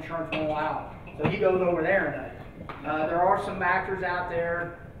stunts, insurance won't allow. So he goes over there and does it. There are some actors out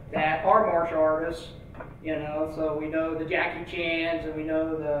there that are martial artists. You know, so we know the Jackie Chans and we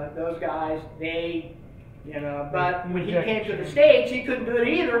know those guys. They. You know, but when he came to the States, he couldn't do it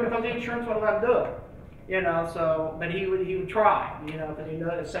either because the insurance wouldn't let him do it. You know, so, but he would try, you know, because he knew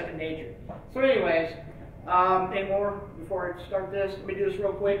it's second nature. So anyways, any more before I start this? Let me do this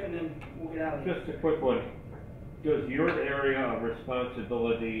real quick and then we'll get out of here. Just a quick one. Does your area of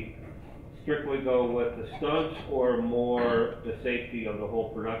responsibility strictly go with the stunts or more the safety of the whole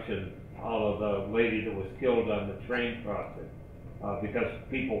production, all of the lady that was killed on the train crossing because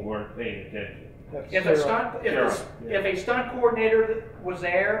people weren't paying attention? If a stunt coordinator was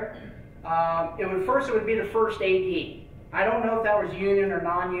there, it would be the first AD. I don't know if that was union or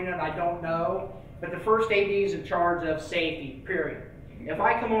non-union. I don't know, but the first AD is in charge of safety. Period. If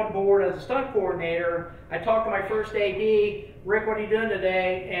I come on board as a stunt coordinator, I talk to my first AD, Rick, what are you doing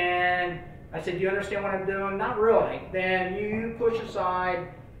today? And I said, do you understand what I'm doing? Not really. Then you push aside.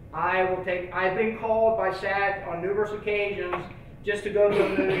 I've been called by SAG on numerous occasions just to go to a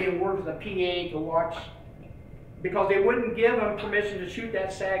movie and work as a PA to watch, because they wouldn't give them permission to shoot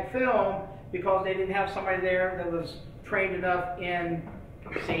that SAG film because they didn't have somebody there that was trained enough in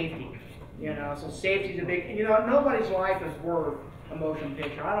safety. You know, so safety's a big, you know, nobody's life is worth a motion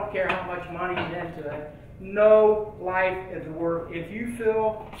picture. I don't care how much money is into it. No life is worth, if you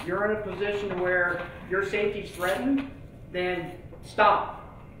feel you're in a position where your safety's threatened, then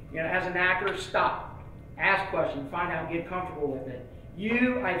stop. You know, as an actor, stop. Ask questions, find out, get comfortable with it.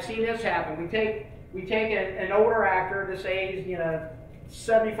 I've seen this happen. We take an older actor, this age, you know,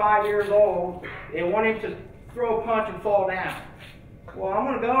 75 years old, they want him to throw a punch and fall down. Well, I'm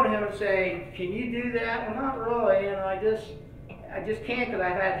going to go to him and say, can you do that? Well, not really, you know, I just can't because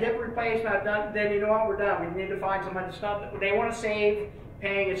I've had hip replacement, I've done, then you know what, we're done. We need to find somebody to stunt. They want to save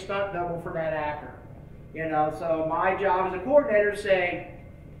paying a stunt double for that actor. You know, so my job as a coordinator is say,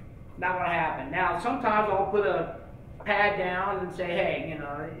 not going to happen. Now, sometimes I'll put a pad down and say, hey, you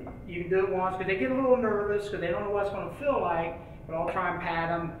know, you can do it once, because they get a little nervous because they don't know what it's going to feel like, but I'll try and pad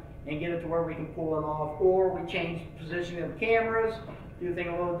them and get it to where we can pull it off, or we change the position of the cameras, do things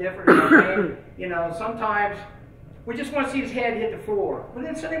a little different. You know, sometimes we just want to see his head hit the floor, but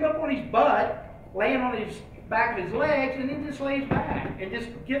then set him up on his butt, laying on his back of his legs, and then just lays back and just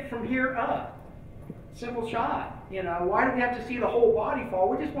get from here up. Simple shot. You know, why do we have to see the whole body fall?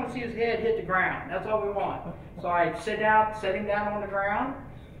 We just want to see his head hit the ground. That's all we want. So I set him down on the ground,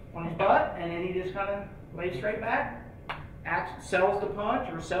 on his butt, and then he just kind of lays straight back, sells the punch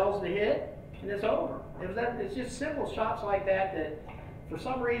or sells the hit, and it's over. It's just simple shots like that that, for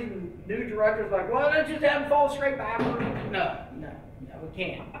some reason, new directors are like, well, let's just have him fall straight backward. No, we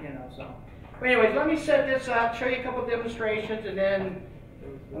can't. You know, so. But anyways, let me set this up, show you a couple of demonstrations, and then.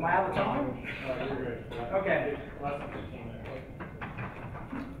 Am I out of time? Okay.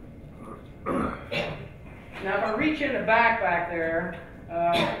 Now, if I reach in the back there,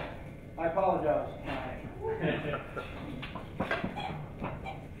 I apologize.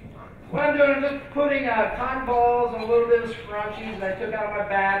 What I'm doing is just putting cotton balls and a little bit of scrunchies that I took out of my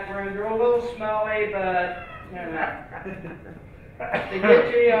bathroom. They're a little smelly, but you know. To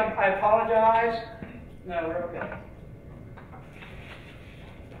get to you, I apologize. No, we're okay.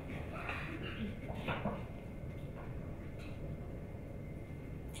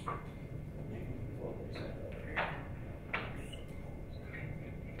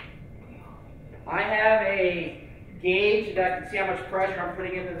 I have a gauge that I can see how much pressure I'm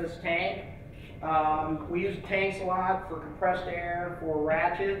putting into this tank. We use tanks a lot for compressed air, for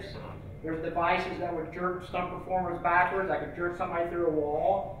ratchets. There's devices that would jerk stunt performers backwards. I could jerk somebody through a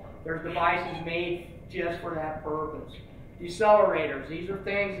wall. There's devices made just for that purpose. Decelerators, these are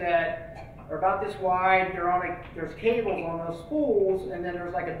things that are about this wide. There's cables on those spools, and then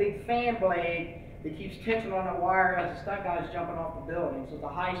there's like a big fan blade that keeps tension on the wire as the stunt guy's jumping off the building. So it's a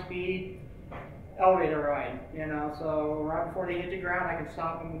high-speed elevator ride, you know, so right before they hit the ground, I can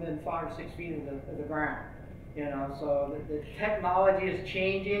stop them within 5 or 6 feet of the ground, you know, so the technology is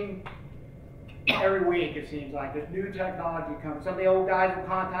changing every week, it seems like. There's new technology coming. Some of the old guys will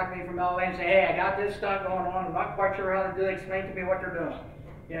contact me from LA and say, hey, I got this stunt going on, I'm not quite sure how to do it, explain to me what they're doing,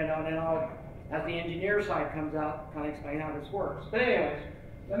 you know, and then I'll, as the engineer side comes out, kind of explain how this works. But anyways,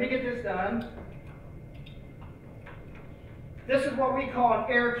 let me get this done. This is what we call an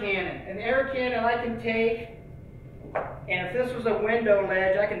air cannon. An air cannon I can take, and if this was a window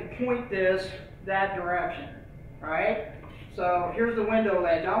ledge, I can point this that direction, right? So here's the window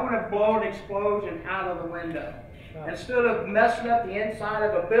ledge. I want to blow an explosion out of the window. Instead of messing up the inside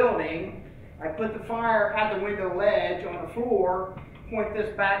of a building, I put the fire at the window ledge on the floor, point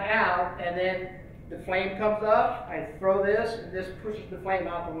this back out, and then the flame comes up, I throw this, and this pushes the flame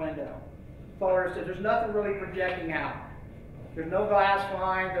out the window. So there's nothing really projecting out. There's no glass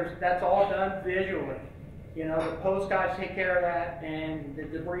flying, that's all done visually. You know, the post guys take care of that, and the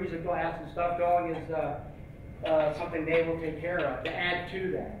debris of glass and stuff going is something they will take care of to add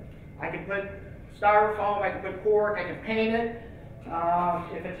to that. I can put styrofoam, I can put cork, I can paint it.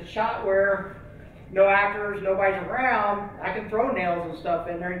 If it's a shot where no actors, nobody's around, I can throw nails and stuff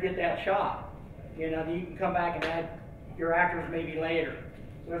in there and get that shot. You know, you can come back and add your actors maybe later.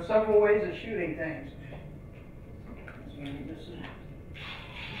 So there's several ways of shooting things.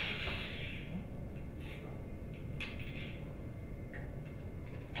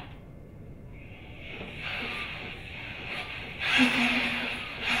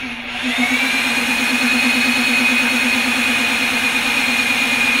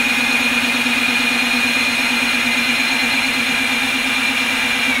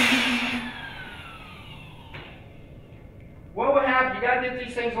 What would happen, you got to get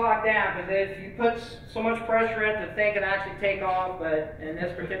these things locked down, because if you put so much pressure in the thing can actually take off, but in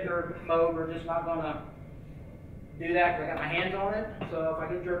this particular mode, we're just not going to do that because I got my hands on it. So if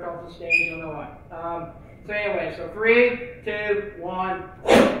I get jerked off the stage, you'll know why. So anyway, so 3, 2, 1.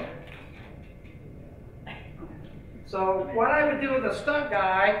 So what I would do with a stunt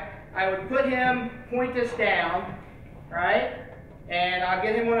guy, I would put him, point this down, right? And I'll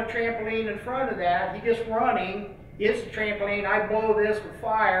get him on a trampoline in front of that. He gets running, hits the trampoline, I blow this with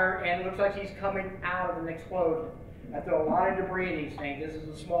fire, and it looks like he's coming out of an explosion. I throw a lot of debris in these things. This is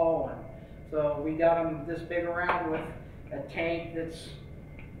a small one. So we got him this big around with a tank that's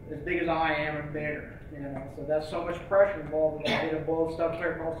as big as I am and bigger. You know, so that's so much pressure involved with that. It'll blow stuff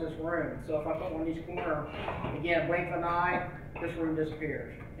clear across this room. So if I put one in each corner, again, blink of an eye, this room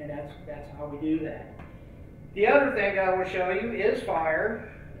disappears. And that's how we do that. The other thing I will show you is fire.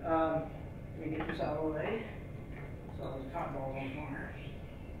 Let me get this out of the way. So the cotton balls on fire.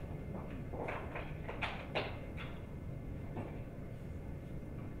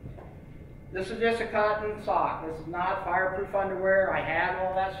 This is just a cotton sock. This is not fireproof underwear. I have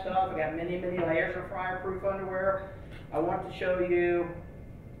all that stuff. I got many, many layers of fireproof underwear. I want to show you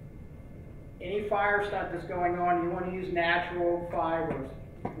any fire stuff that's going on. You want to use natural fibers,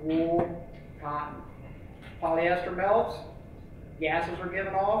 wool, cotton. Polyester melts, gases are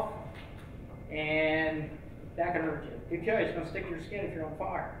given off, and that can hurt you. It can kill you. It's going to stick to your skin if you're on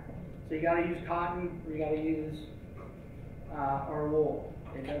fire. So you got to use cotton, or you got to use or wool.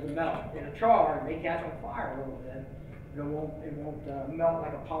 It doesn't melt. In a char, it may catch on fire a little bit. It won't melt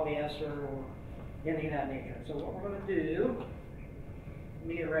like a polyester or anything of that nature. So what we're going to do, let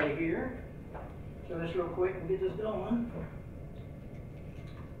me get right here. Show this real quick and get this going.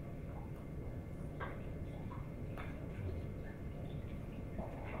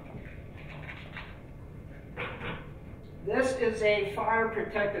 This is a fire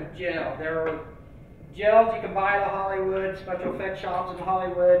protective gel. There are gels you can buy at Hollywood, special effects shops in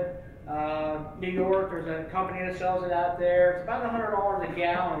Hollywood. New York, there's a company that sells it out there. It's about $100 a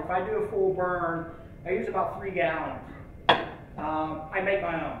gallon. If I do a full burn, I use about 3 gallons. I make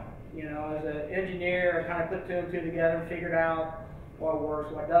my own. You know, as an engineer, I kind of put two and two together and figured out what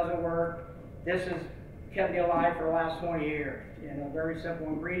works, what doesn't work. This has kept me alive for the last 20 years. You know, very simple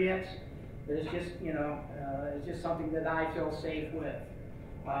ingredients. But it's just, you know, it's just something that I feel safe with.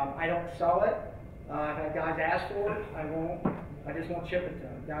 I don't sell it. If guys ask for it, I won't. I just won't ship it to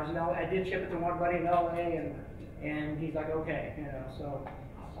them. Guys know I did ship it to one buddy in LA, and he's like, okay, you know. So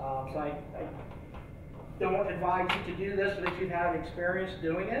I don't advise you to do this unless you have experience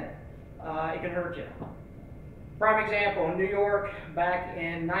doing it. It can hurt you. Prime example, in New York, back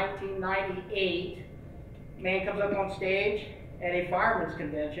in 1998, a man comes up on stage at a fireman's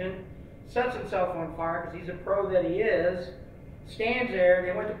convention, sets himself on fire because he's a pro that he is, stands there,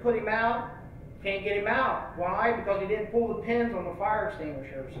 they went to put him out, can't get him out. Why? Because he didn't pull the pins on the fire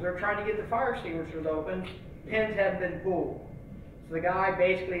extinguisher. So they're trying to get the fire extinguishers open, pins hadn't been pulled. So the guy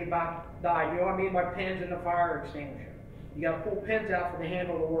basically about died. You know what I mean by pins in the fire extinguisher? You got to pull pins out for the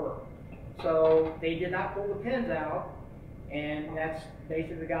handle to work. So they did not pull the pins out, and that's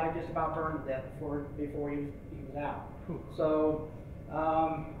basically the guy just about burned to death before he was out. So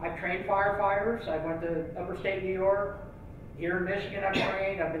I've trained firefighters. I went to upstate New York. Here in Michigan I've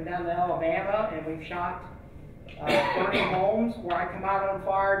trained. I've been down to Alabama, and we've shot burning homes where I come out on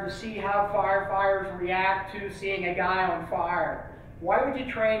fire to see how firefighters react to seeing a guy on fire. Why would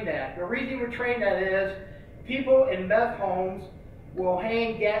you train that? The reason you would train that is people in meth homes will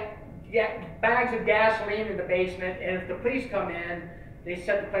get bags of gasoline in the basement, and if the police come in, they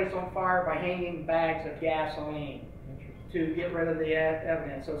set the place on fire by hanging bags of gasoline to get rid of the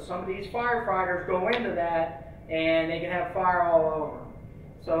evidence. So some of these firefighters go into that, and they can have fire all over.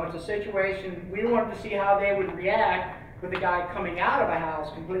 So it's a situation, we wanted to see how they would react with a guy coming out of a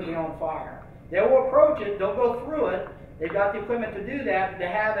house completely on fire. They will approach it, they'll go through it, they've got the equipment to do that, to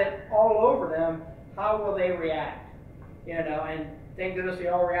have it all over them, how will they react? You know, and thank goodness they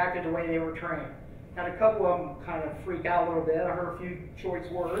all reacted the way they were trained. Had a couple of them kind of freak out a little bit. I heard a few choice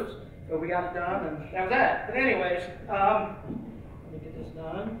words, but we got it done, and that was that. But anyways, let me get this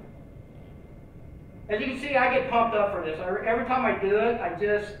done. As you can see, I get pumped up for this. Every time I do it,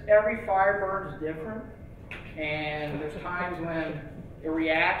 every fire burn is different. And there's times when it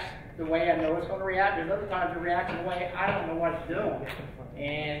reacts the way I know it's going to react. There's other times it reacts in a way I don't know what it's doing.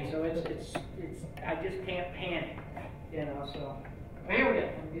 And so it's I just can't panic, you know. So here we go.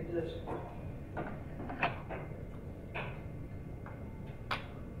 Let me get this.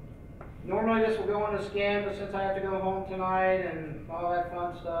 Normally this will go on the skin, but since I have to go home tonight and all that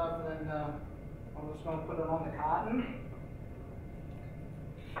fun stuff, then I'm just going to put it on the cotton.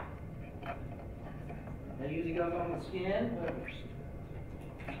 That usually goes on the skin, but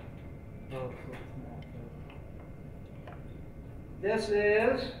this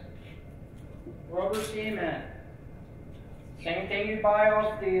is rubber cement. Same thing you buy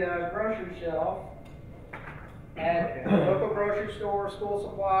off the grocery shelf at a local grocery store, school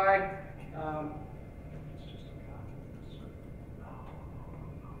supply.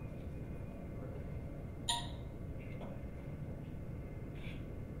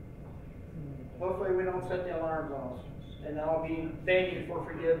 Hopefully we don't set the alarms off, and I'll be begging for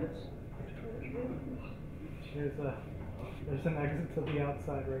forgiveness. There's an exit to the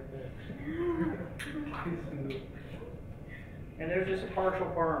outside right there. And there's just a partial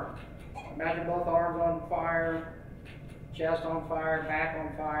burn. Imagine both arms on fire, chest on fire, back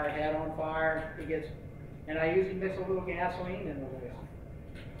on fire, head on fire. And I usually mix a little gasoline in the oil.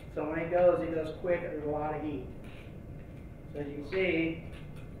 So when it goes quick, there's a lot of heat. So as you can see,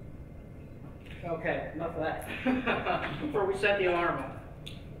 okay, enough of that. Before we set the alarm off.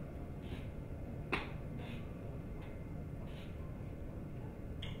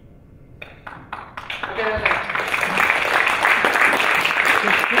 Okay, that's it.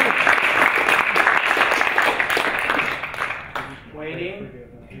 Waiting.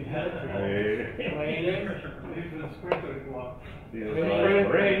 Waiting.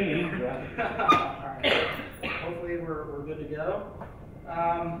 Hopefully we're good to go.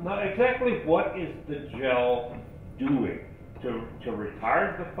 Now, exactly what is the gel doing? To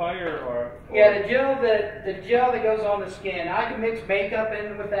retard the fire, or? Yeah, the gel that goes on the skin. I can mix makeup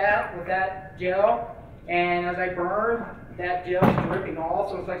in with that gel, and as I burn, that gel's dripping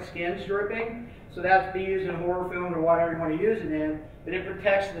off, so it's like skin's dripping. So that's be used in horror film or whatever you want to use it in, but it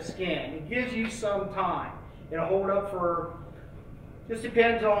protects the skin. It gives you some time. It'll hold up for, just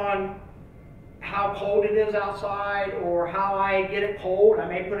depends on how cold it is outside or how I get it cold. I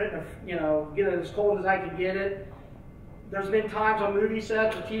may put it in get it as cold as I can get it. There's been times on movie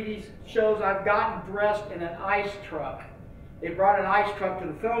sets or TV shows I've gotten dressed in an ice truck. They brought an ice truck to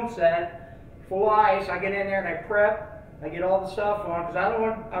the film set, full of ice. I get in there and I prep. I get all the stuff on because I don't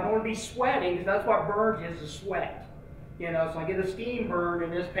want to be sweating, because that's what burns is sweat. So I get a steam burn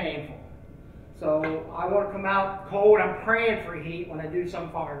and it's painful. So I want to come out cold. I'm praying for heat when I do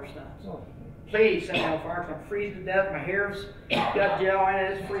some fire stunts. Please set me on fire because I'm freezing to death. My hair's got gel in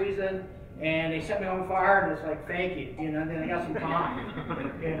it, it's freezing. And they set me on fire, and it's like, thank you, and then I got some time,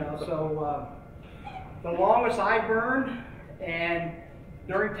 So the longest I burned, and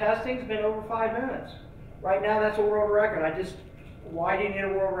during testing, has been over 5 minutes. Right now, that's a world record. Why do you need a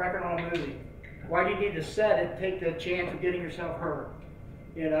world record on a movie? Why do you need to set it, take the chance of getting yourself hurt?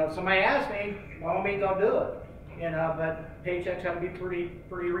 Somebody asked me, by all means, I'll do it. But paychecks have to be pretty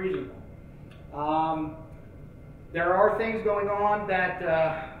reasonable. There are things going on that.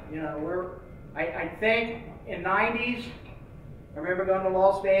 I think in 90s, I remember going to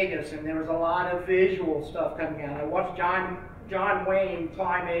Las Vegas and there was a lot of visual stuff coming out. I watched John Wayne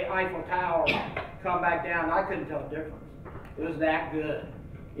climb a Eiffel Tower, come back down. I couldn't tell the difference. It was that good,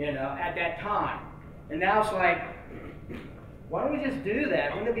 at that time. And now it's like, why don't we just do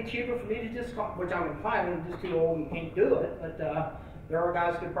that? Wouldn't it be cheaper for me to just, which I'm climbing, I'm just too old and can't do it, but there are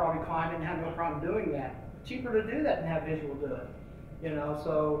guys who could probably climb it and have no problem doing that. Cheaper to do that than have visual do it.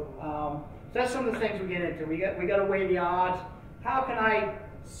 So that's some of the things we get into. We got to weigh the odds. How can I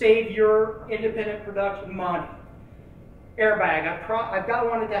save your independent production money? Airbag. I've got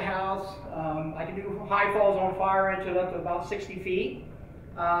one at the house. I can do high falls on fire into up to about 60 feet.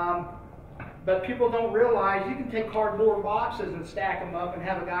 But people don't realize you can take cardboard boxes and stack them up and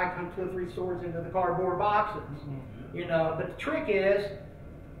have a guy come 2 or 3 swords into the cardboard boxes. But the trick is,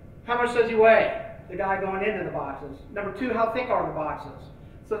 how much does he weigh? The guy going into the boxes. Number 2, how thick are the boxes?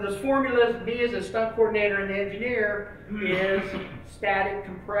 So there's formulas. Me as a stunt coordinator and engineer is static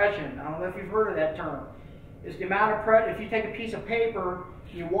compression. I don't know if you've heard of that term. It's the amount of pressure. If you take a piece of paper,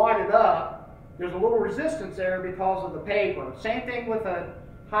 you wad it up, there's a little resistance there because of the paper. Same thing with a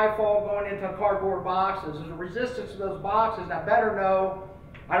high fall going into cardboard boxes. There's a resistance to those boxes. I better know,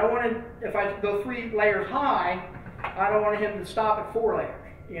 I don't want to, if I go 3 layers high, I don't want him to stop at 4 layers.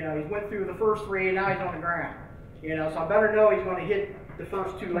 He went through the first 3 and now he's on the ground. So I better know he's going to hit the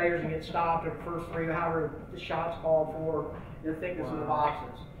first 2 layers and get stopped, or the first 3, however the shot's called for, the thickness of the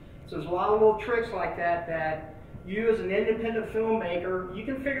boxes. So there's a lot of little tricks like that you as an independent filmmaker, you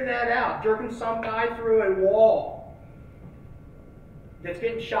can figure that out. Jerking some guy through a wall that's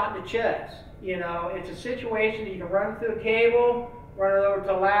getting shot in the chest. It's a situation that you can run through a cable, run it over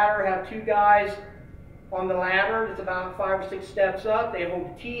to a ladder, have 2 guys on the ladder. It's about 5 or 6 steps up. They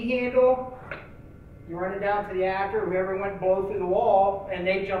hold the T-handle. You run it down to the actor, whoever went blow through the wall, and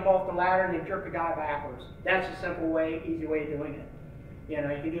they jump off the ladder and they jerk the guy backwards. That's a simple way, easy way of doing it. You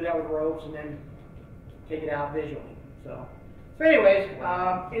can do that with ropes and then take it out visually. So anyways,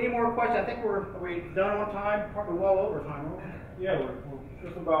 any more questions? I think are we done on time? Probably well over time, right? Yeah, we're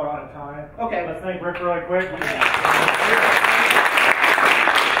just about out of time. Okay. Let's thank Rick really quick. Again,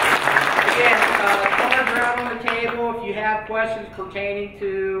 cards are out on the table. If you have questions pertaining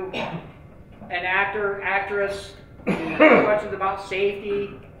to an actor, actress, questions about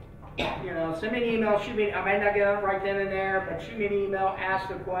safety, send me an email, shoot me, I may not get it right then and there, but shoot me an email, ask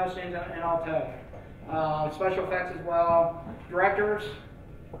the questions, and I'll tell you. Special effects as well. Directors,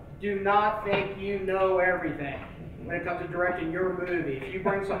 do not think you know everything when it comes to directing your movie. If you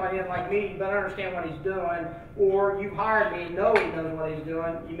bring somebody in like me, you better understand what he's doing, or you hired me and know he knows what he's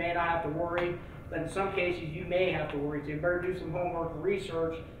doing, you may not have to worry, but in some cases you may have to worry too. You better do some homework and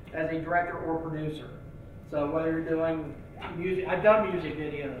research as a director or producer. So whether you're doing music, I've done music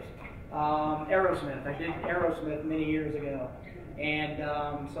videos. Aerosmith, I did Aerosmith many years ago. And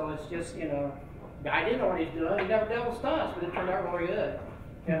so it's just, you know, I didn't know what he's doing. He never dealt with stunts, but it turned out really good.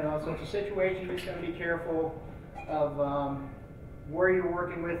 You know, so it's a situation you're just going to be careful of where you're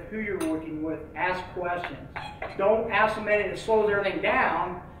working with, who you're working with. Ask questions. Don't ask so many that slows everything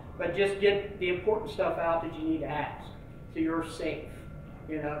down, but just get the important stuff out that you need to ask, so you're safe.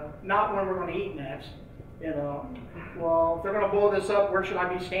 You know, not when we're going to eat next. You know, well, if they're going to blow this up, where should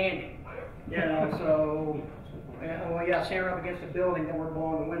I be standing? You know, so, well, yeah, standing up against a building that we're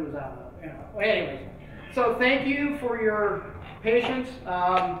blowing the windows out of. You know, well, anyways, so thank you for your patience.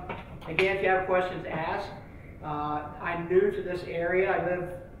 Again, if you have questions, ask. I'm new to this area. I live an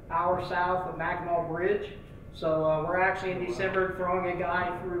hour south of Mackinac Bridge, so we're actually in December throwing a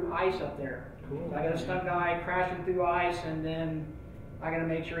guy through ice up there. Cool. So I got a stunt guy crashing through ice, and then I got to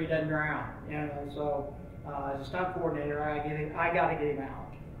make sure he doesn't drown. You know, so as a stunt coordinator, I got to get him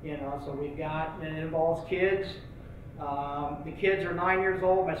out. You know, so we've got, and it involves kids. The kids are 9 years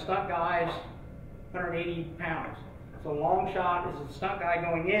old. My stunt guy is 180 pounds. So long shot is the stunt guy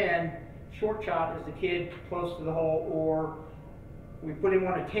going in. Short shot is the kid close to the hole, or we put him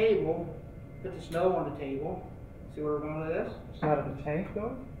on a table, put the snow on the table. See where we're going with this? It's not in the tank,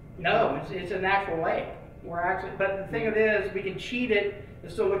 though? No, it's a natural lake. We're actually, but the thing of it is, we can cheat it.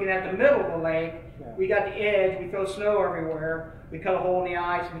 Instead of looking at the middle of the lake, we got the edge. We throw snow everywhere. We cut a hole in the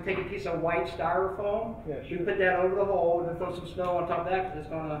ice. We take a piece of white styrofoam. Yeah, sure. We put that over the hole, and then throw some snow on top of that because it's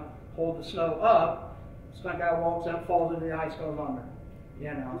going to hold the snow up. Stunt guy walks up, falls into the ice, goes under.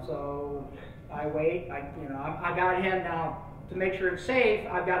 You know, so I wait. I got him now to make sure it's safe.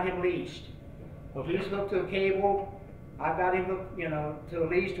 I've got him leashed. Okay. He's hooked to a cable. I've got him hooked, you know, to a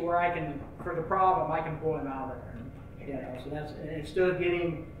leash to where I can, for the problem, I can pull him out of there. You know, so that's, instead of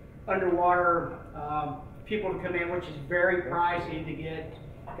getting underwater people to come in, which is very pricey to get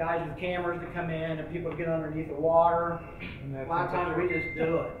guys with cameras to come in and people to get underneath the water. A lot of times we just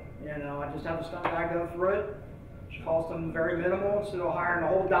do it. You know, I just have a stunt guy go through it. It costs them very minimal instead of hiring a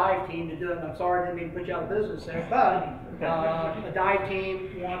whole dive team to do it. And I'm sorry I didn't mean to put you out of business there, but a dive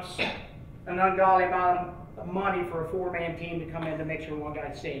team wants an ungodly amount of money for a 4-man team to come in to make sure one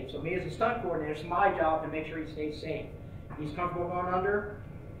guy's safe. So me as a stunt coordinator, it's my job to make sure he stays safe. He's comfortable going under.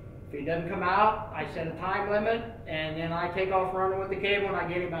 If he doesn't come out, I set a time limit, and then I take off running with the cable and I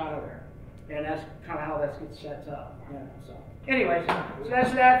get him out of there. And that's kind of how that gets set up. You know, so. Anyways, so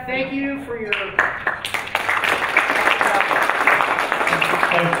that's that. Thank you for your...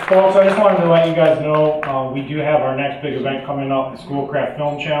 And folks, I just wanted to let you guys know we do have our next big event coming up, the Schoolcraft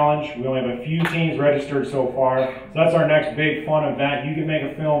Film Challenge. We only have a few teams registered so far. So that's our next big fun event. You can make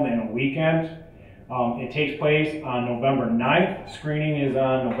a film in a weekend. It takes place on November 9th. Screening is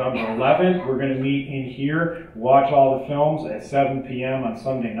on November 11th. We're going to meet in here, watch all the films at 7 p.m. on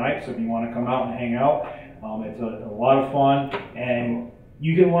Sunday night. So if you want to come out and hang out, it's a lot of fun. And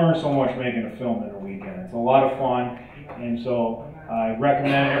you can learn so much making a film in a weekend. It's a lot of fun. And so I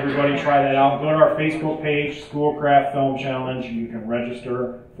recommend everybody try that out. Go to our Facebook page, Schoolcraft Film Challenge. You can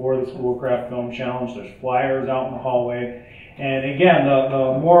register for the Schoolcraft Film Challenge. There's flyers out in the hallway. And again,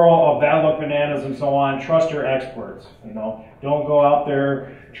 the moral of Bad Luck Bananas and so on, trust your experts. You know, don't go out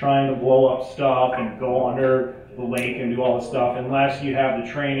there trying to blow up stuff and go under the lake and do all this stuff unless you have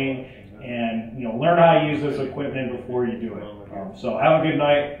the training and, you know, learn how to use this equipment before you do it. So have a good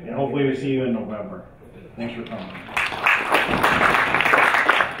night, and hopefully we see you in November. Thanks for coming.